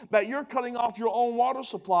much that you're cutting off your own water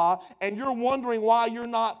supply, and you're wondering why you're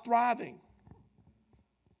not thriving.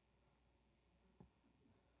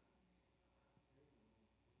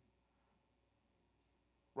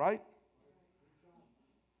 Right?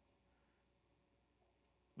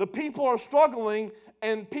 The people are struggling,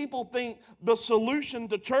 and people think the solution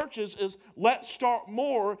to churches is let's start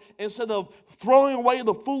more instead of throwing away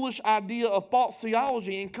the foolish idea of false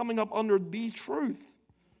theology and coming up under the truth.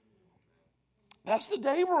 That's the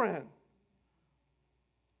day we're in.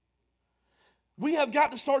 We have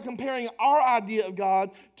got to start comparing our idea of God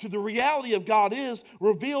to the reality of God is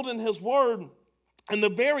revealed in his word and the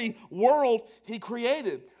very world he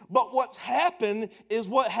created. But what's happened is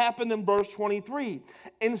what happened in verse 23.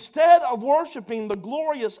 Instead of worshiping the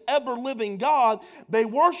glorious, ever-living God, they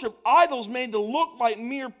worship idols made to look like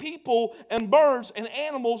mere people and birds and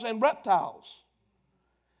animals and reptiles.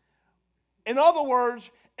 In other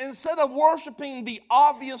words, instead of worshiping the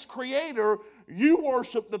obvious creator, you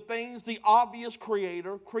worship the things the obvious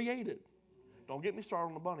creator created. Don't get me started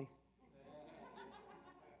on the bunny.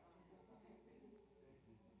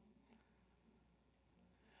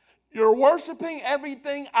 You're worshiping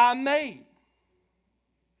everything I made.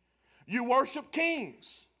 You worship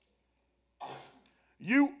kings.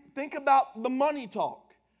 You think about the money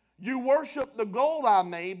talk. You worship the gold I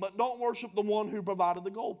made, but don't worship the one who provided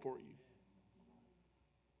the gold for you.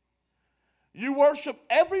 You worship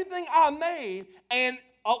everything I made, and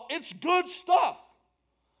it's good stuff.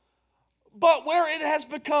 But where it has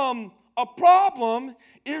become a problem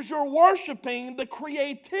is you're worshiping the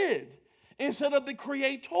created instead of the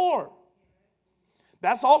creator.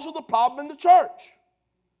 That's also the problem in the church.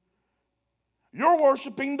 You're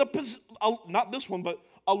worshiping not this one, but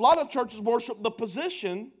a lot of churches worship the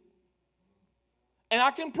position, and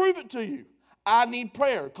I can prove it to you. I need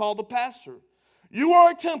prayer. Call the pastor. You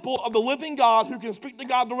are a temple of the living God who can speak to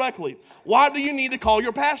God directly. Why do you need to call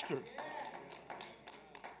your pastor?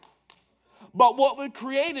 But what we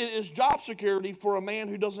created is job security for a man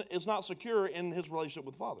who is not secure in his relationship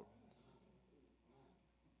with Father.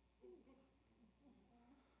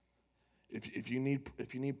 If you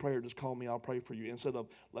need prayer, just call me. I'll pray for you. Instead of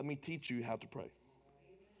let me teach you how to pray.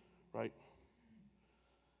 Right?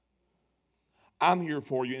 I'm here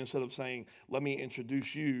for you instead of saying let me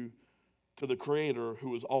introduce you to the Creator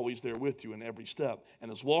who is always there with you in every step and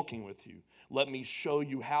is walking with you. Let me show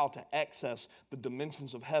you how to access the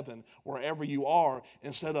dimensions of heaven wherever you are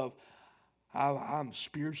instead of, I'm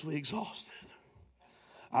spiritually exhausted.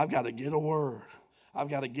 I've got to get a word. I've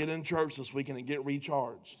got to get in church this weekend and get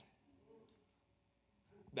recharged.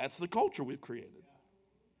 That's the culture we've created.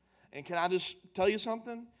 And can I just tell you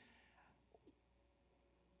something?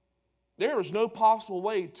 There is no possible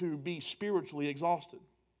way to be spiritually exhausted.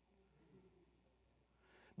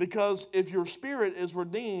 Because if your spirit is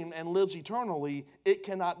redeemed and lives eternally, it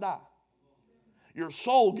cannot die. Your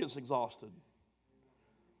soul gets exhausted.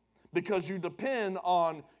 Because you depend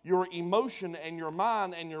on your emotion and your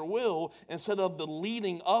mind and your will instead of the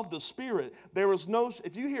leading of the Spirit. There is no,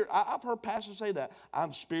 if you hear, I've heard pastors say that,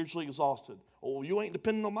 I'm spiritually exhausted. Oh, you ain't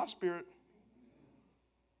depending on my spirit.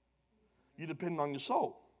 You depend on your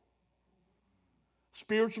soul.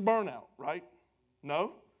 Spiritual burnout, right?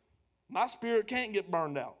 No. My spirit can't get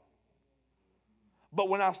burned out. But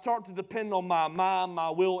when I start to depend on my mind, my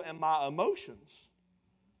will, and my emotions,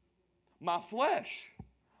 my flesh,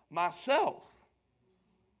 myself,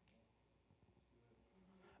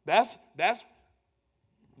 that's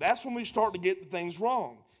when we start to get things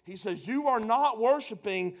wrong. He says, you are not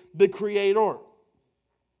worshiping the Creator.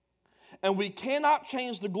 And we cannot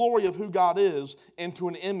change the glory of who God is into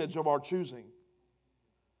an image of our choosing.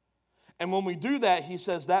 And when we do that, he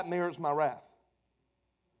says, that merits my wrath.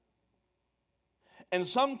 And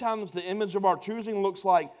sometimes the image of our choosing looks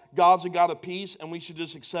like God's a God of peace and we should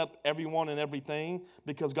just accept everyone and everything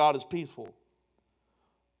because God is peaceful.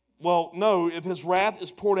 Well, no, if his wrath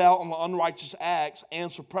is poured out on the unrighteous acts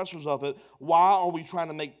and suppressors of it, why are we trying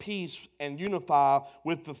to make peace and unify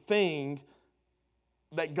with the thing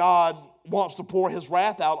that God wants to pour his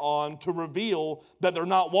wrath out on to reveal that they're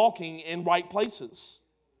not walking in right places?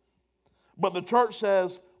 But the church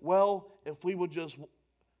says, well, if we would just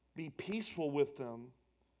be peaceful with them,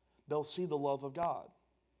 they'll see the love of God.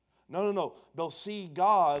 No. They'll see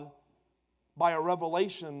God by a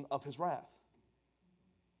revelation of his wrath.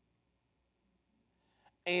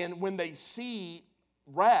 And when they see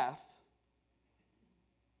wrath,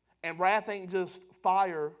 and wrath ain't just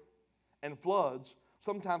fire and floods,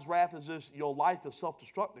 sometimes wrath is just your life is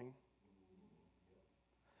self-destructing.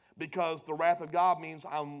 Because the wrath of God means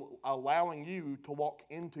I'm allowing you to walk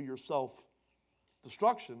into your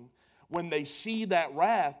self-destruction. When they see that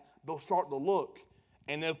wrath, they'll start to look.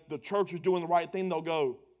 And if the church is doing the right thing, they'll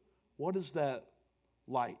go, what is that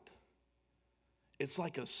light? It's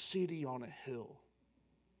like a city on a hill.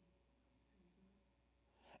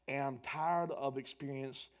 And I'm tired of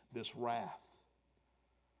experiencing this wrath.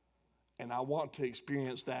 And I want to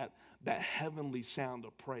experience that heavenly sound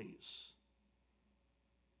of praise.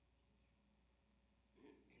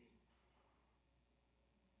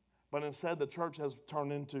 But instead, the church has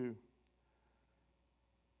turned into,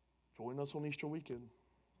 join us on Easter weekend.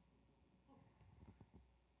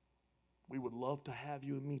 We would love to have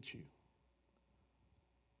you and meet you.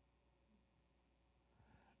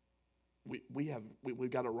 We've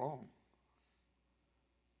got it wrong.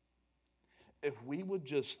 If we would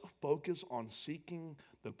just focus on seeking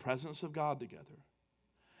the presence of God together,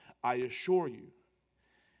 I assure you,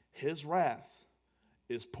 his wrath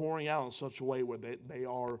is pouring out in such a way where they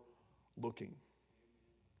are looking.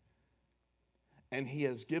 And he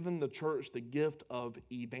has given the church the gift of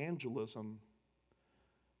evangelism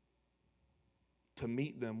to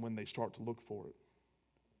meet them when they start to look for it.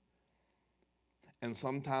 And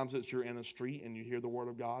sometimes it's you're in a street and you hear the word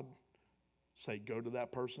of God say, go to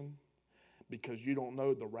that person, because you don't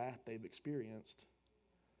know the wrath they've experienced.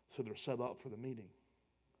 So they're set up for the meeting.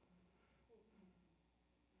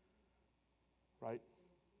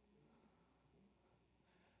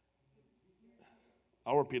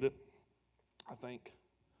 I'll repeat it, I think.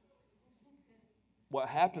 What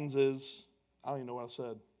happens is, I don't even know what I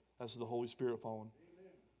said. That's the Holy Spirit falling.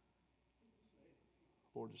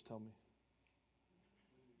 Lord, just tell me.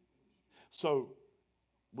 So,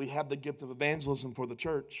 we have the gift of evangelism for the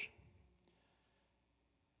church.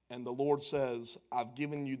 And the Lord says, I've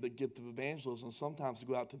given you the gift of evangelism sometimes to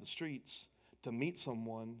go out to the streets to meet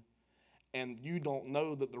someone, and you don't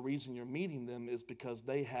know that the reason you're meeting them is because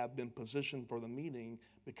they have been positioned for the meeting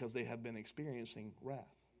because they have been experiencing wrath.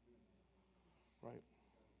 Right?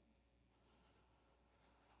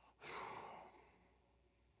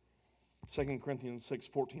 2 Corinthians 6,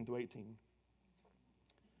 14 through 18.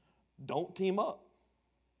 Don't team up.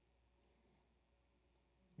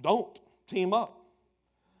 Don't team up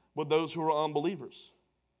with those who are unbelievers.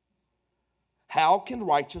 How can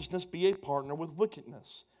righteousness be a partner with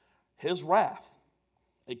wickedness? His wrath.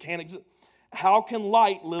 It can't exist. How can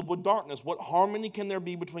light live with darkness? What harmony can there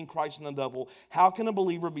be between Christ and the devil? How can a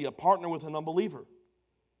believer be a partner with an unbeliever?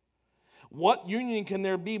 What union can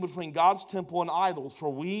there be between God's temple and idols? For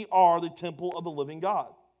we are the temple of the living God.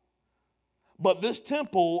 But this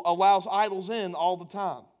temple allows idols in all the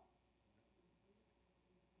time.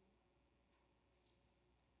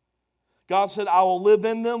 God said, I will live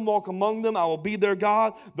in them, walk among them. I will be their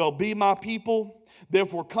God. They'll be my people.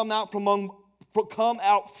 Therefore, come out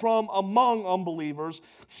from among unbelievers.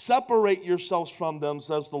 Separate yourselves from them,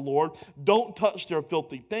 says the Lord. Don't touch their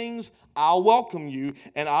filthy things. I'll welcome you,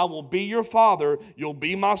 and I will be your father. You'll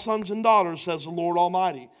be my sons and daughters, says the Lord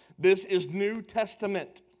Almighty. This is New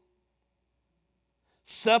Testament.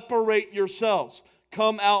 Separate yourselves.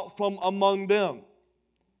 Come out from among them.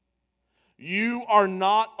 You are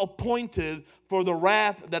not appointed for the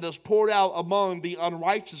wrath that is poured out among the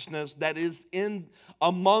unrighteousness that is in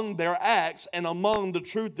among their acts and among the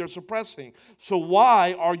truth they're suppressing. So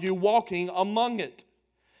why are you walking among it?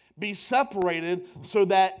 Be separated so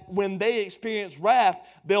that when they experience wrath,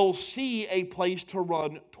 they'll see a place to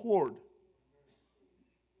run toward.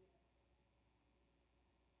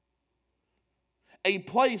 A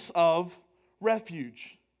place of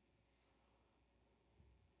refuge.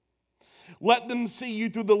 Let them see you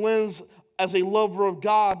through the lens as a lover of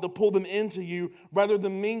God to pull them into you rather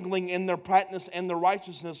than mingling in their practice and their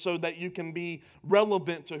righteousness so that you can be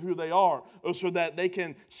relevant to who they are or so that they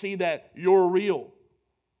can see that you're real.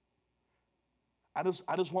 I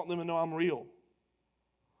just want them to know I'm real.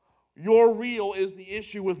 Your real is the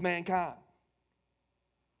issue with mankind.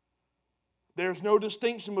 There's no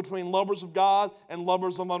distinction between lovers of God and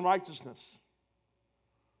lovers of unrighteousness.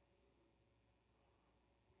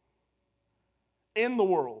 In the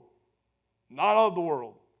world, not of the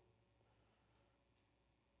world.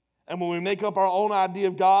 And when we make up our own idea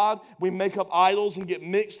of God, we make up idols and get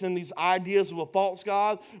mixed in these ideas of a false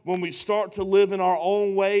God. When we start to live in our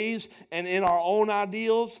own ways and in our own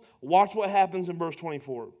ideals, watch what happens in verse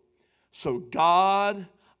 24. So God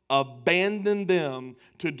abandoned them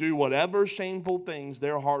to do whatever shameful things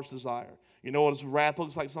their hearts desire. You know what his wrath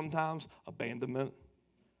looks like sometimes? Abandonment.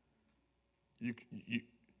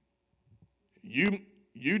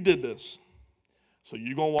 You did this, so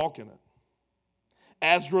you're going to walk in it.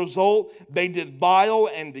 As a result, they did vile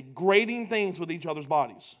and degrading things with each other's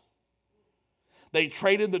bodies. They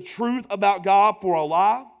traded the truth about God for a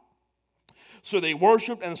lie. So they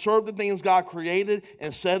worshiped and served the things God created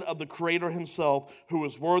instead of the Creator himself, who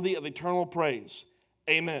is worthy of eternal praise.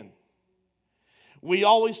 Amen. We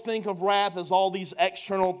always think of wrath as all these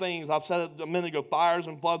external things. I've said it a minute ago, fires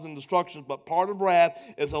and floods and destructions, but part of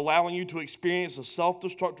wrath is allowing you to experience the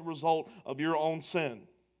self-destructive result of your own sin.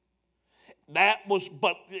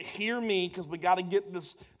 But hear me, because we got to get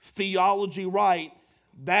this theology right.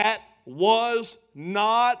 That was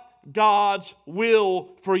not God's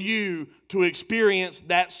will for you to experience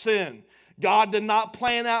that sin. God did not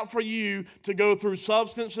plan out for you to go through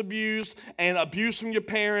substance abuse and abuse from your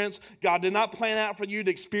parents. God did not plan out for you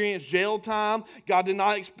to experience jail time. God did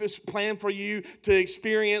not plan for you to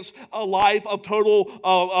experience a life of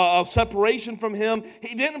total separation from Him.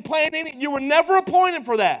 He didn't plan any. You were never appointed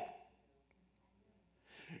for that.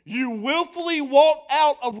 You willfully walked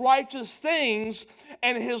out of righteous things,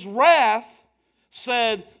 and His wrath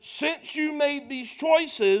said, since you made these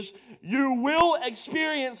choices, you will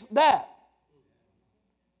experience that.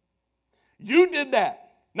 You did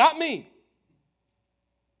that, not me.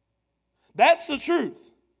 That's the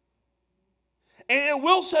truth. And it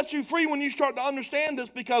will set you free when you start to understand this,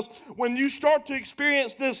 because when you start to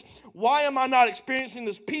experience this, why am I not experiencing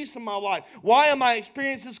this peace in my life? Why am I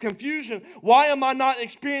experiencing this confusion? Why am I not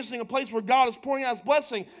experiencing a place where God is pouring out His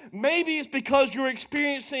blessing? Maybe it's because you're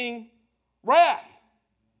experiencing wrath.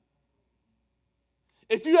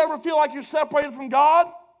 If you ever feel like you're separated from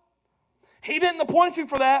God, He didn't appoint you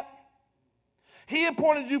for that. He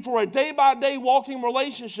appointed you for a day-by-day walking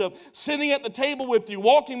relationship, sitting at the table with you,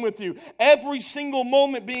 walking with you, every single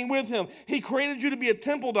moment being with Him. He created you to be a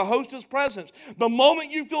temple to host His presence. The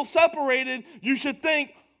moment you feel separated, you should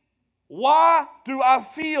think, why do I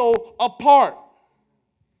feel apart?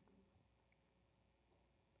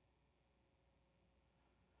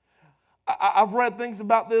 I've read things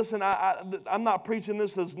about this, and I'm not preaching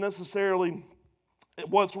this as necessarily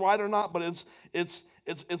what's right or not, but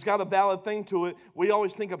it's got a valid thing to it. We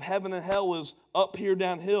always think of heaven and hell as up here,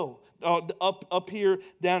 downhill, up here,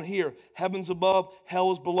 down here. Heaven's above,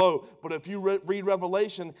 hell is below. But if you read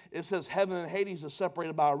Revelation, it says heaven and Hades is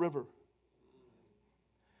separated by a river.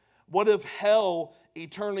 What if hell,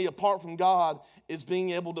 eternally apart from God, is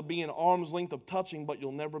being able to be an arm's length of touching, but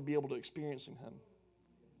you'll never be able to experience Him?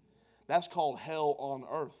 That's called hell on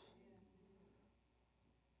earth.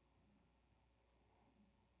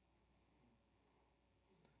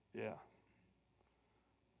 Yeah.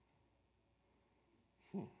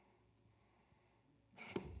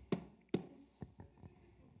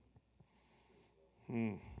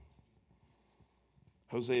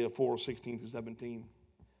 Hosea 4:16-17.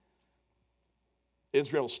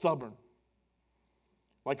 Israel's stubborn,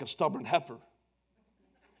 like a stubborn heifer.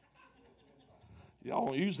 Y'all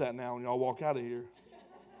don't use that now when y'all walk out of here.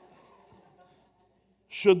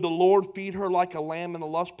 Should the Lord feed her like a lamb in a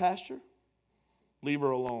lush pasture? Leave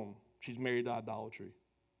her alone. She's married to idolatry.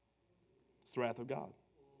 It's the wrath of God.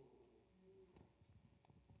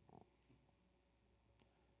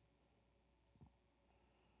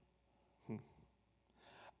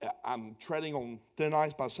 I'm treading on thin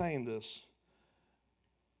ice by saying this,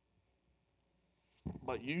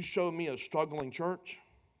 but you show me a struggling church,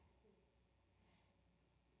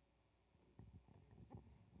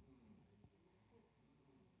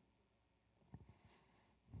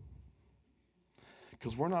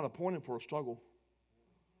 because we're not appointed for a struggle.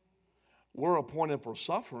 We're appointed for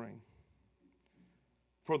suffering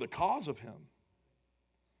for the cause of Him.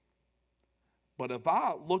 But if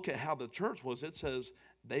I look at how the church was, it says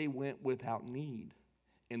they went without need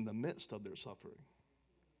in the midst of their suffering.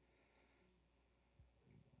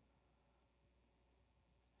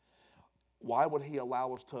 Why would He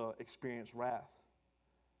allow us to experience wrath?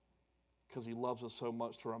 Because He loves us so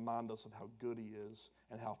much to remind us of how good He is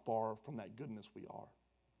and how far from that goodness we are.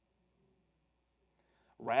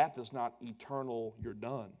 Wrath is not eternal, you're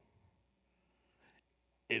done.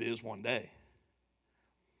 It is one day.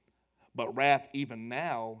 But wrath, even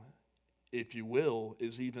now, if you will,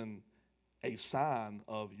 is even a sign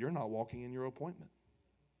of you're not walking in your appointment.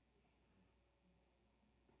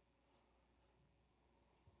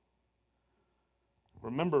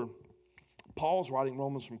 Remember, Paul's writing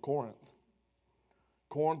Romans from Corinth.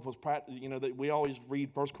 Corinth was, we always read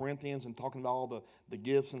 1 Corinthians and talking about all the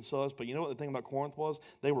gifts and such, but you know what the thing about Corinth was?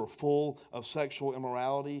 They were full of sexual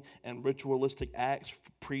immorality and ritualistic acts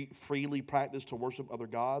freely practiced to worship other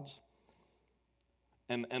gods.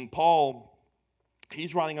 And Paul,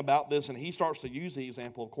 he's writing about this, and he starts to use the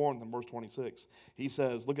example of Corinth in verse 26. He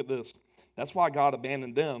says, look at this. That's why God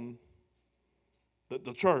abandoned them,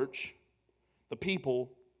 the church, the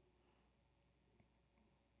people,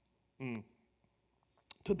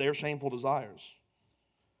 to their shameful desires.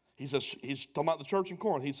 He says, he's talking about the church in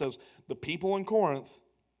Corinth. He says, the people in Corinth,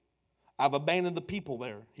 I've abandoned the people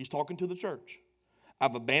there. He's talking to the church.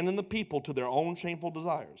 I've abandoned the people to their own shameful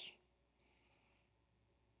desires.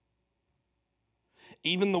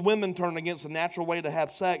 Even the women turned against the natural way to have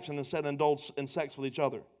sex and instead indulge in sex with each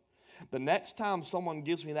other. The next time someone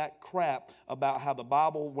gives me that crap about how the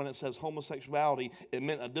Bible, when it says homosexuality, it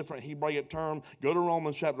meant a different Hebraic term, go to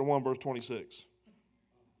Romans chapter 1, verse 26.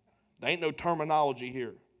 There ain't no terminology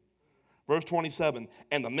here. Verse 27,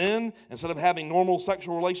 and the men, instead of having normal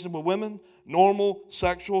sexual relations with women, normal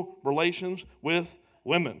sexual relations with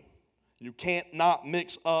women. You can't not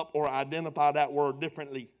mix up or identify that word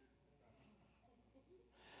differently.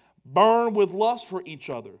 Burn with lust for each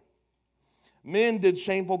other. Men did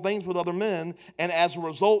shameful things with other men, and as a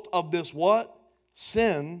result of this what?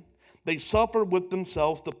 Sin, they suffered with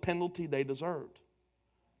themselves the penalty they deserved.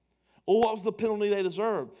 Oh, what was the penalty they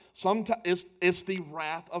deserved? Sometimes it's the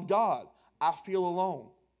wrath of God. I feel alone.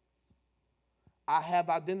 I have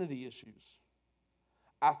identity issues.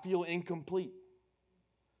 I feel incomplete.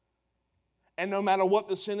 And no matter what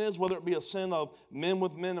the sin is, whether it be a sin of men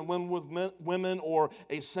with men and women with women, or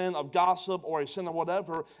a sin of gossip, or a sin of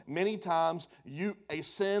whatever, many times a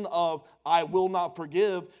sin of I will not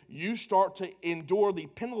forgive, you start to endure the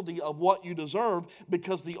penalty of what you deserve,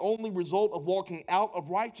 because the only result of walking out of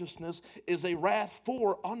righteousness is a wrath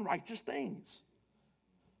for unrighteous things.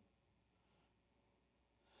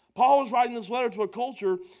 Paul was writing this letter to a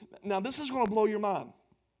culture. Now, this is going to blow your mind.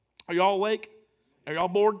 Are y'all awake? Are y'all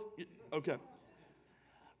bored? Okay.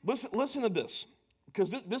 Listen to this,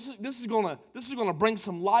 because this is going to bring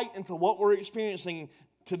some light into what we're experiencing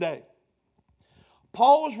today.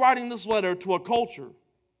 Paul was writing this letter to a culture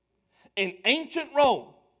in ancient Rome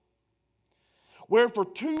where for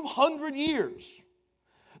 200 years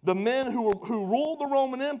the men who ruled the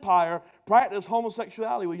Roman Empire practiced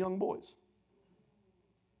homosexuality with young boys.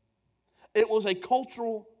 It was a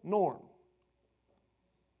cultural norm.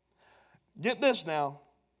 Get this now,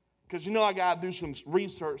 because I got to do some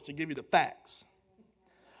research to give you the facts.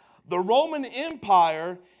 The Roman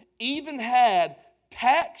Empire even had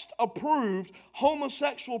tax-approved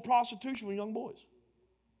homosexual prostitution with young boys.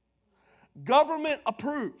 Government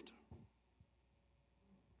approved.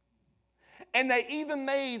 And they even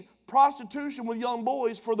made prostitution with young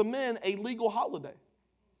boys for the men a legal holiday.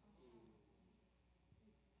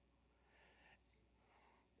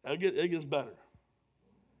 It gets better.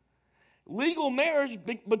 Legal marriage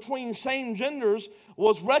between same genders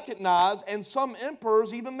was recognized, and some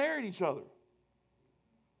emperors even married each other.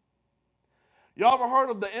 Y'all ever heard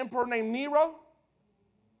of the emperor named Nero?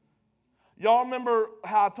 Y'all remember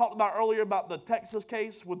how I talked about earlier about the Texas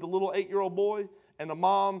case with the little 8-year-old boy and the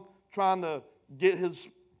mom trying to get his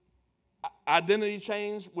identity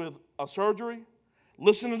changed with a surgery?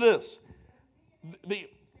 Listen to this.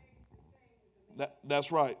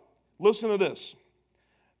 That's right. Listen to this.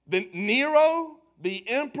 Then Nero, the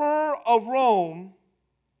emperor of Rome,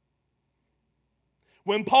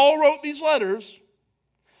 when Paul wrote these letters,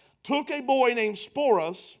 took a boy named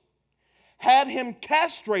Sporus, had him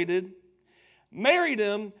castrated, married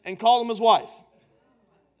him, and called him his wife.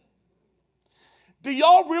 Do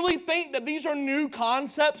y'all really think that these are new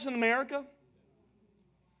concepts in America?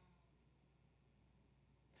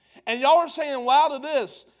 And y'all are saying wow to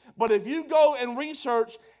this, but if you go and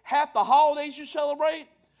research half the holidays you celebrate,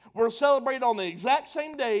 were celebrated on the exact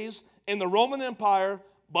same days in the Roman Empire,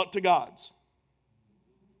 but to God's.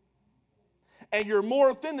 And you're more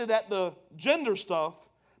offended at the gender stuff,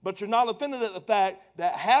 but you're not offended at the fact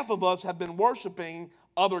that half of us have been worshiping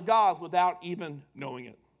other gods without even knowing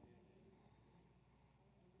it.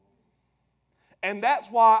 And that's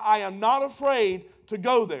why I am not afraid to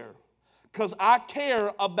go there, because I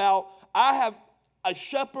care about, a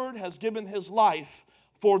shepherd has given his life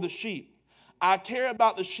for the sheep. I care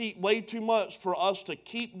about the sheep way too much for us to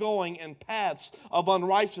keep going in paths of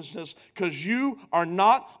unrighteousness, because you are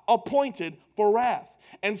not appointed for wrath.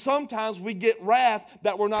 And sometimes we get wrath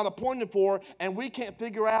that we're not appointed for, and we can't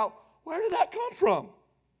figure out, where did that come from?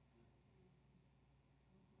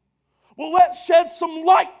 Well, let's shed some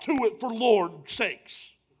light to it, for Lord's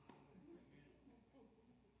sakes.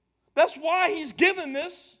 That's why he's given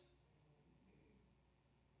this.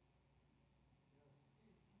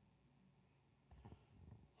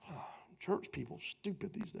 Church people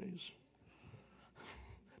stupid these days.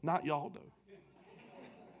 Not y'all, though.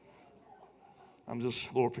 I'm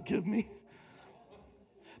just, Lord, forgive me.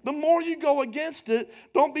 The more you go against it,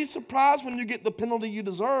 don't be surprised when you get the penalty you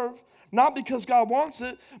deserve. Not because God wants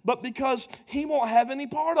it, but because he won't have any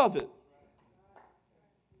part of it.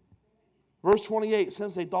 Verse 28,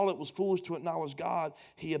 since they thought it was foolish to acknowledge God,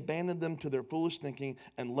 he abandoned them to their foolish thinking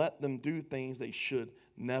and let them do things they should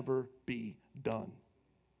never be done.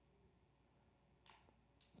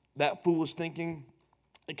 That foolish thinking,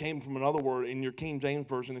 it came from another word. In your King James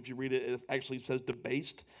Version, if you read it, it actually says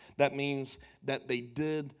debased. That means that they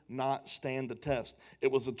did not stand the test.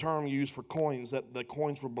 It was a term used for coins, that the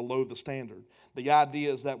coins were below the standard. The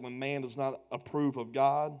idea is that when man does not approve of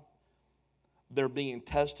God, they're being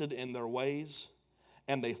tested in their ways,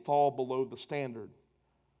 and they fall below the standard.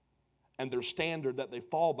 And their standard that they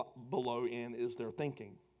fall below in is their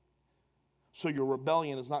thinking. So your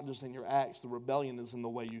rebellion is not just in your acts, the rebellion is in the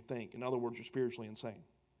way you think. In other words, you're spiritually insane.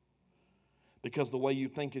 Because the way you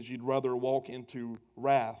think is you'd rather walk into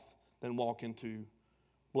wrath than walk into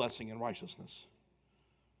blessing and righteousness.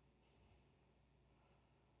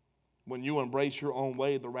 When you embrace your own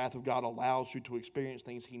way, the wrath of God allows you to experience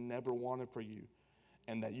things he never wanted for you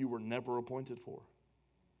and that you were never appointed for.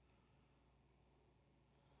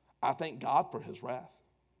 I thank God for his wrath.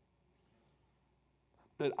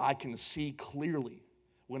 That I can see clearly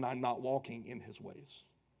when I'm not walking in his ways.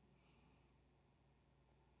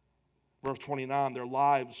 Verse 29, their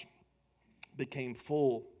lives became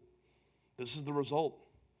full. This is the result.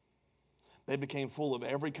 They became full of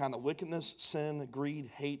every kind of wickedness, sin, greed,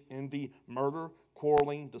 hate, envy, murder,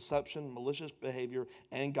 quarreling, deception, malicious behavior,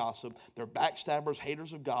 and gossip. They're backstabbers,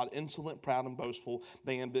 haters of God, insolent, proud, and boastful.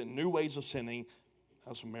 They invent new ways of sinning,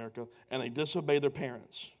 that's America, and they disobey their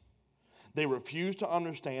parents. They refuse to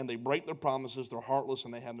understand, they break their promises, they're heartless,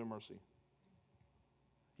 and they have no mercy.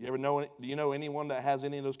 Do you know anyone that has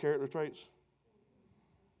any of those character traits?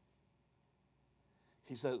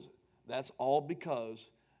 He says, that's all because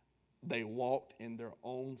they walked in their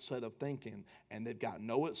own set of thinking, and they've got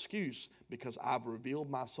no excuse because I've revealed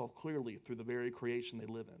myself clearly through the very creation they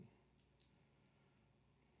live in.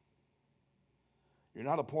 You're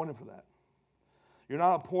not appointed for that. You're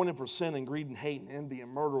not appointed for sin and greed and hate and envy and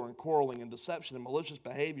murder and quarreling and deception and malicious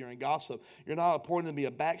behavior and gossip. You're not appointed to be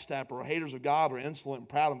a backstabber or haters of God or insolent and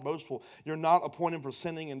proud and boastful. You're not appointed for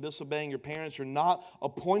sinning and disobeying your parents. You're not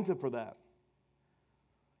appointed for that.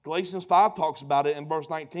 Galatians 5 talks about it in verse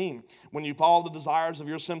 19. When you follow the desires of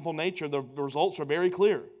your sinful nature, the results are very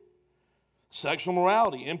clear. Sexual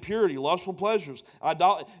morality, impurity, lustful pleasures,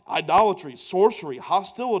 idolatry, sorcery,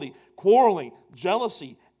 hostility, quarreling,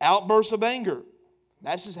 jealousy, outbursts of anger.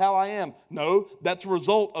 That's just how I am. No, that's a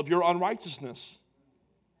result of your unrighteousness.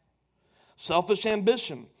 Selfish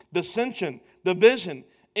ambition, dissension, division,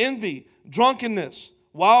 envy, drunkenness,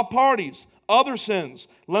 wild parties, other sins.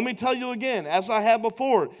 Let me tell you again, as I have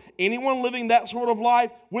before, anyone living that sort of life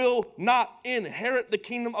will not inherit the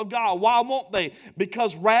kingdom of God. Why won't they?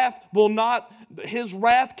 Because his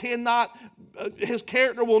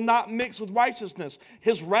character will not mix with righteousness.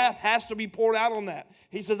 His wrath has to be poured out on that.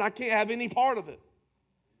 He says, I can't have any part of it.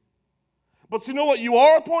 But you know what you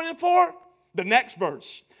are appointed for? The next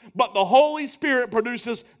verse. But the Holy Spirit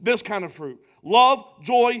produces this kind of fruit: love,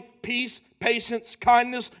 joy, peace, patience,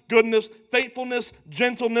 kindness, goodness, faithfulness,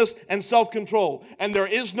 gentleness, and self-control. And there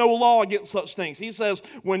is no law against such things. He says,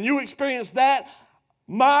 when you experience that,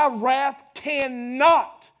 my wrath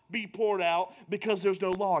cannot be poured out because there's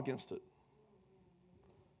no law against it.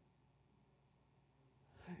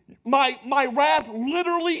 My wrath,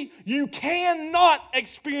 literally, you cannot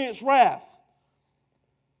experience wrath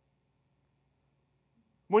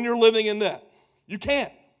when you're living in that. You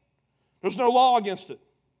can't. There's no law against it.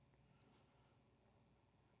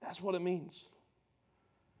 That's what it means.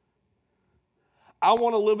 I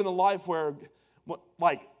want to live in a life where,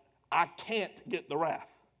 I can't get the wrath.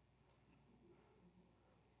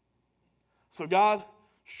 So God,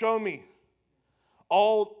 show me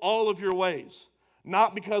all of your ways.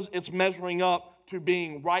 Not because it's measuring up to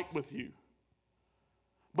being right with you,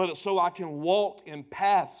 but it's so I can walk in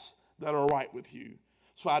paths that are right with you.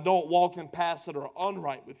 So I don't walk in paths that are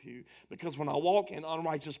unright with you. Because when I walk in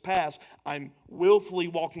unrighteous paths, I'm willfully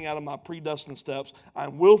walking out of my predestined steps.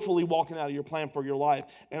 I'm willfully walking out of your plan for your life.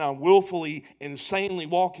 And I'm willfully, insanely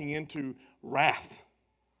walking into wrath.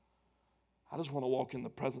 I just want to walk in the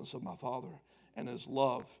presence of my Father and his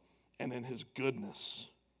love and in his goodness.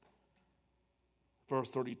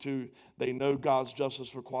 Verse 32, they know God's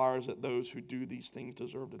justice requires that those who do these things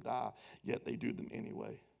deserve to die, yet they do them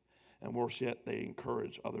anyway. And worse yet, they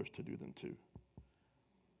encourage others to do them too.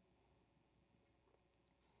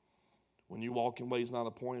 When you walk in ways not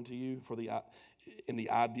appointed to you in the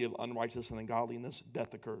idea of unrighteousness and ungodliness,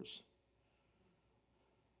 death occurs.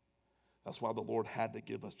 That's why the Lord had to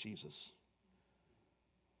give us Jesus.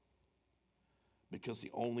 Because the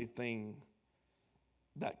only thing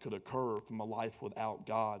that could occur from a life without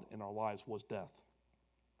God in our lives was death.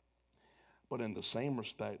 But in the same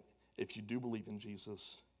respect, if you do believe in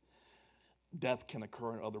Jesus, death can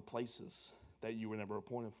occur in other places that you were never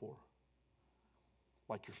appointed for.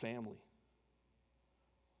 Like your family.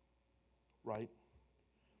 Right?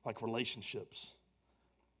 Like relationships.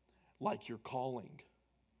 Like your calling.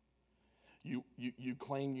 You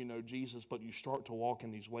claim you know Jesus, but you start to walk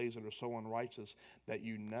in these ways that are so unrighteous that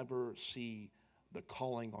you never see the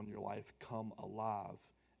calling on your life come alive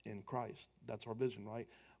in Christ. That's our vision, right?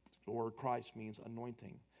 The word Christ means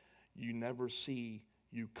anointing. You never see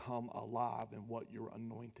you come alive in what you're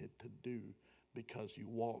anointed to do because you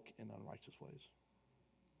walk in unrighteous ways.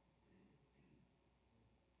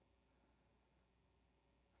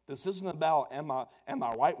 This isn't about am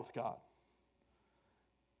I right with God?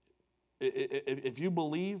 If you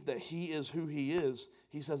believe that he is who he is,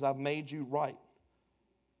 he says, I've made you right.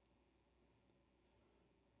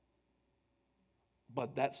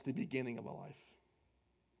 But that's the beginning of a life.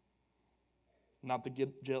 Not the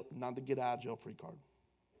get out of jail free card.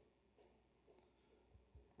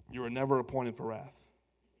 You were never appointed for wrath.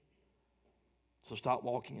 So stop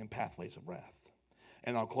walking in pathways of wrath.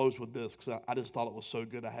 And I'll close with this because I just thought it was so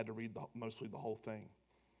good I had to read mostly the whole thing.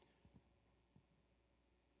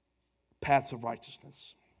 Paths of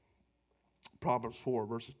righteousness. Proverbs 4,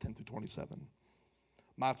 verses 10 through 27.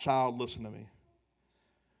 My child, listen to me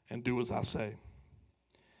and do as I say,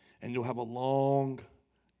 and you'll have a long,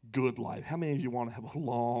 good life. How many of you want to have a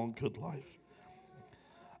long, good life?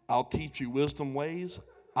 I'll teach you wisdom ways.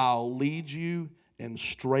 I'll lead you in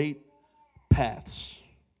straight paths.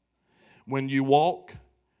 When you walk,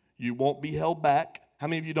 you won't be held back. How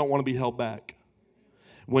many of you don't want to be held back?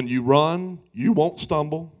 When you run, you won't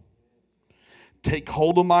stumble. Take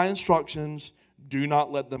hold of my instructions. Do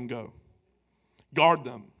not let them go. Guard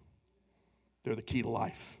them. They're the key to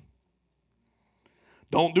life.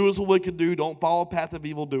 Don't do as the wicked do. Don't follow the path of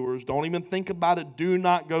evildoers. Don't even think about it. Do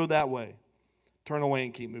not go that way. Turn away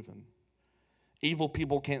and keep moving. Evil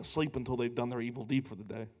people can't sleep until they've done their evil deed for the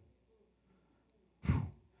day.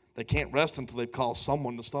 They can't rest until they've caused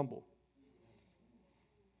someone to stumble.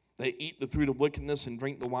 They eat the fruit of wickedness and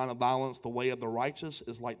drink the wine of violence. The way of the righteous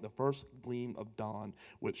is like the first gleam of dawn,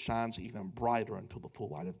 which shines even brighter until the full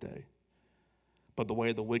light of day. But the way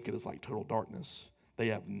of the wicked is like total darkness. They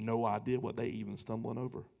have no idea what they even stumbling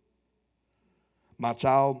over. My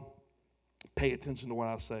child, pay attention to what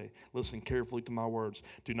I say. Listen carefully to my words.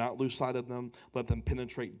 Do not lose sight of them. Let them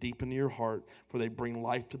penetrate deep into your heart, for they bring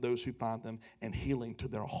life to those who find them and healing to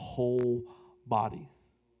their whole body.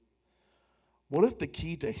 What if the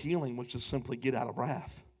key to healing was just simply get out of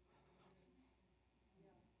wrath?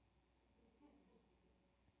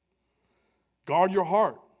 Guard your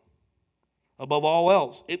heart above all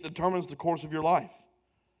else. It determines the course of your life.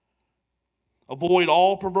 Avoid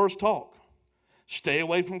all perverse talk. Stay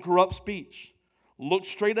away from corrupt speech. Look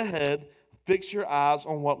straight ahead. Fix your eyes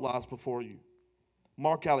on what lies before you.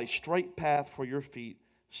 Mark out a straight path for your feet.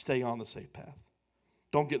 Stay on the safe path.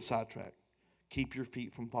 Don't get sidetracked. Keep your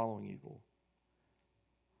feet from following evil.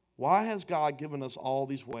 Why has God given us all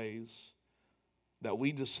these ways that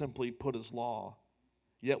we just simply put as law,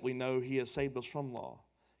 yet we know he has saved us from law?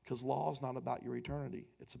 Because law is not about your eternity.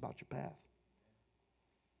 It's about your path.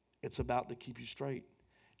 It's about to keep you straight.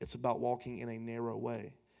 It's about walking in a narrow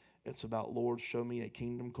way. It's about, Lord, show me a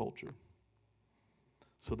kingdom culture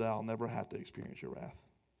so that I'll never have to experience your wrath.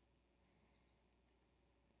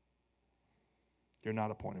 You're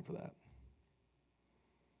not appointed for that.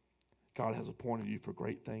 God has appointed you for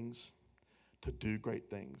great things, to do great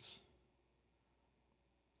things,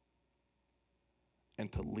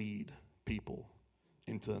 and to lead people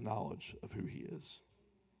into the knowledge of who he is.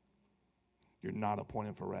 You're not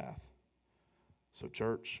appointed for wrath. So,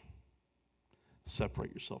 church,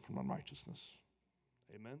 separate yourself from unrighteousness.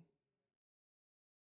 Amen.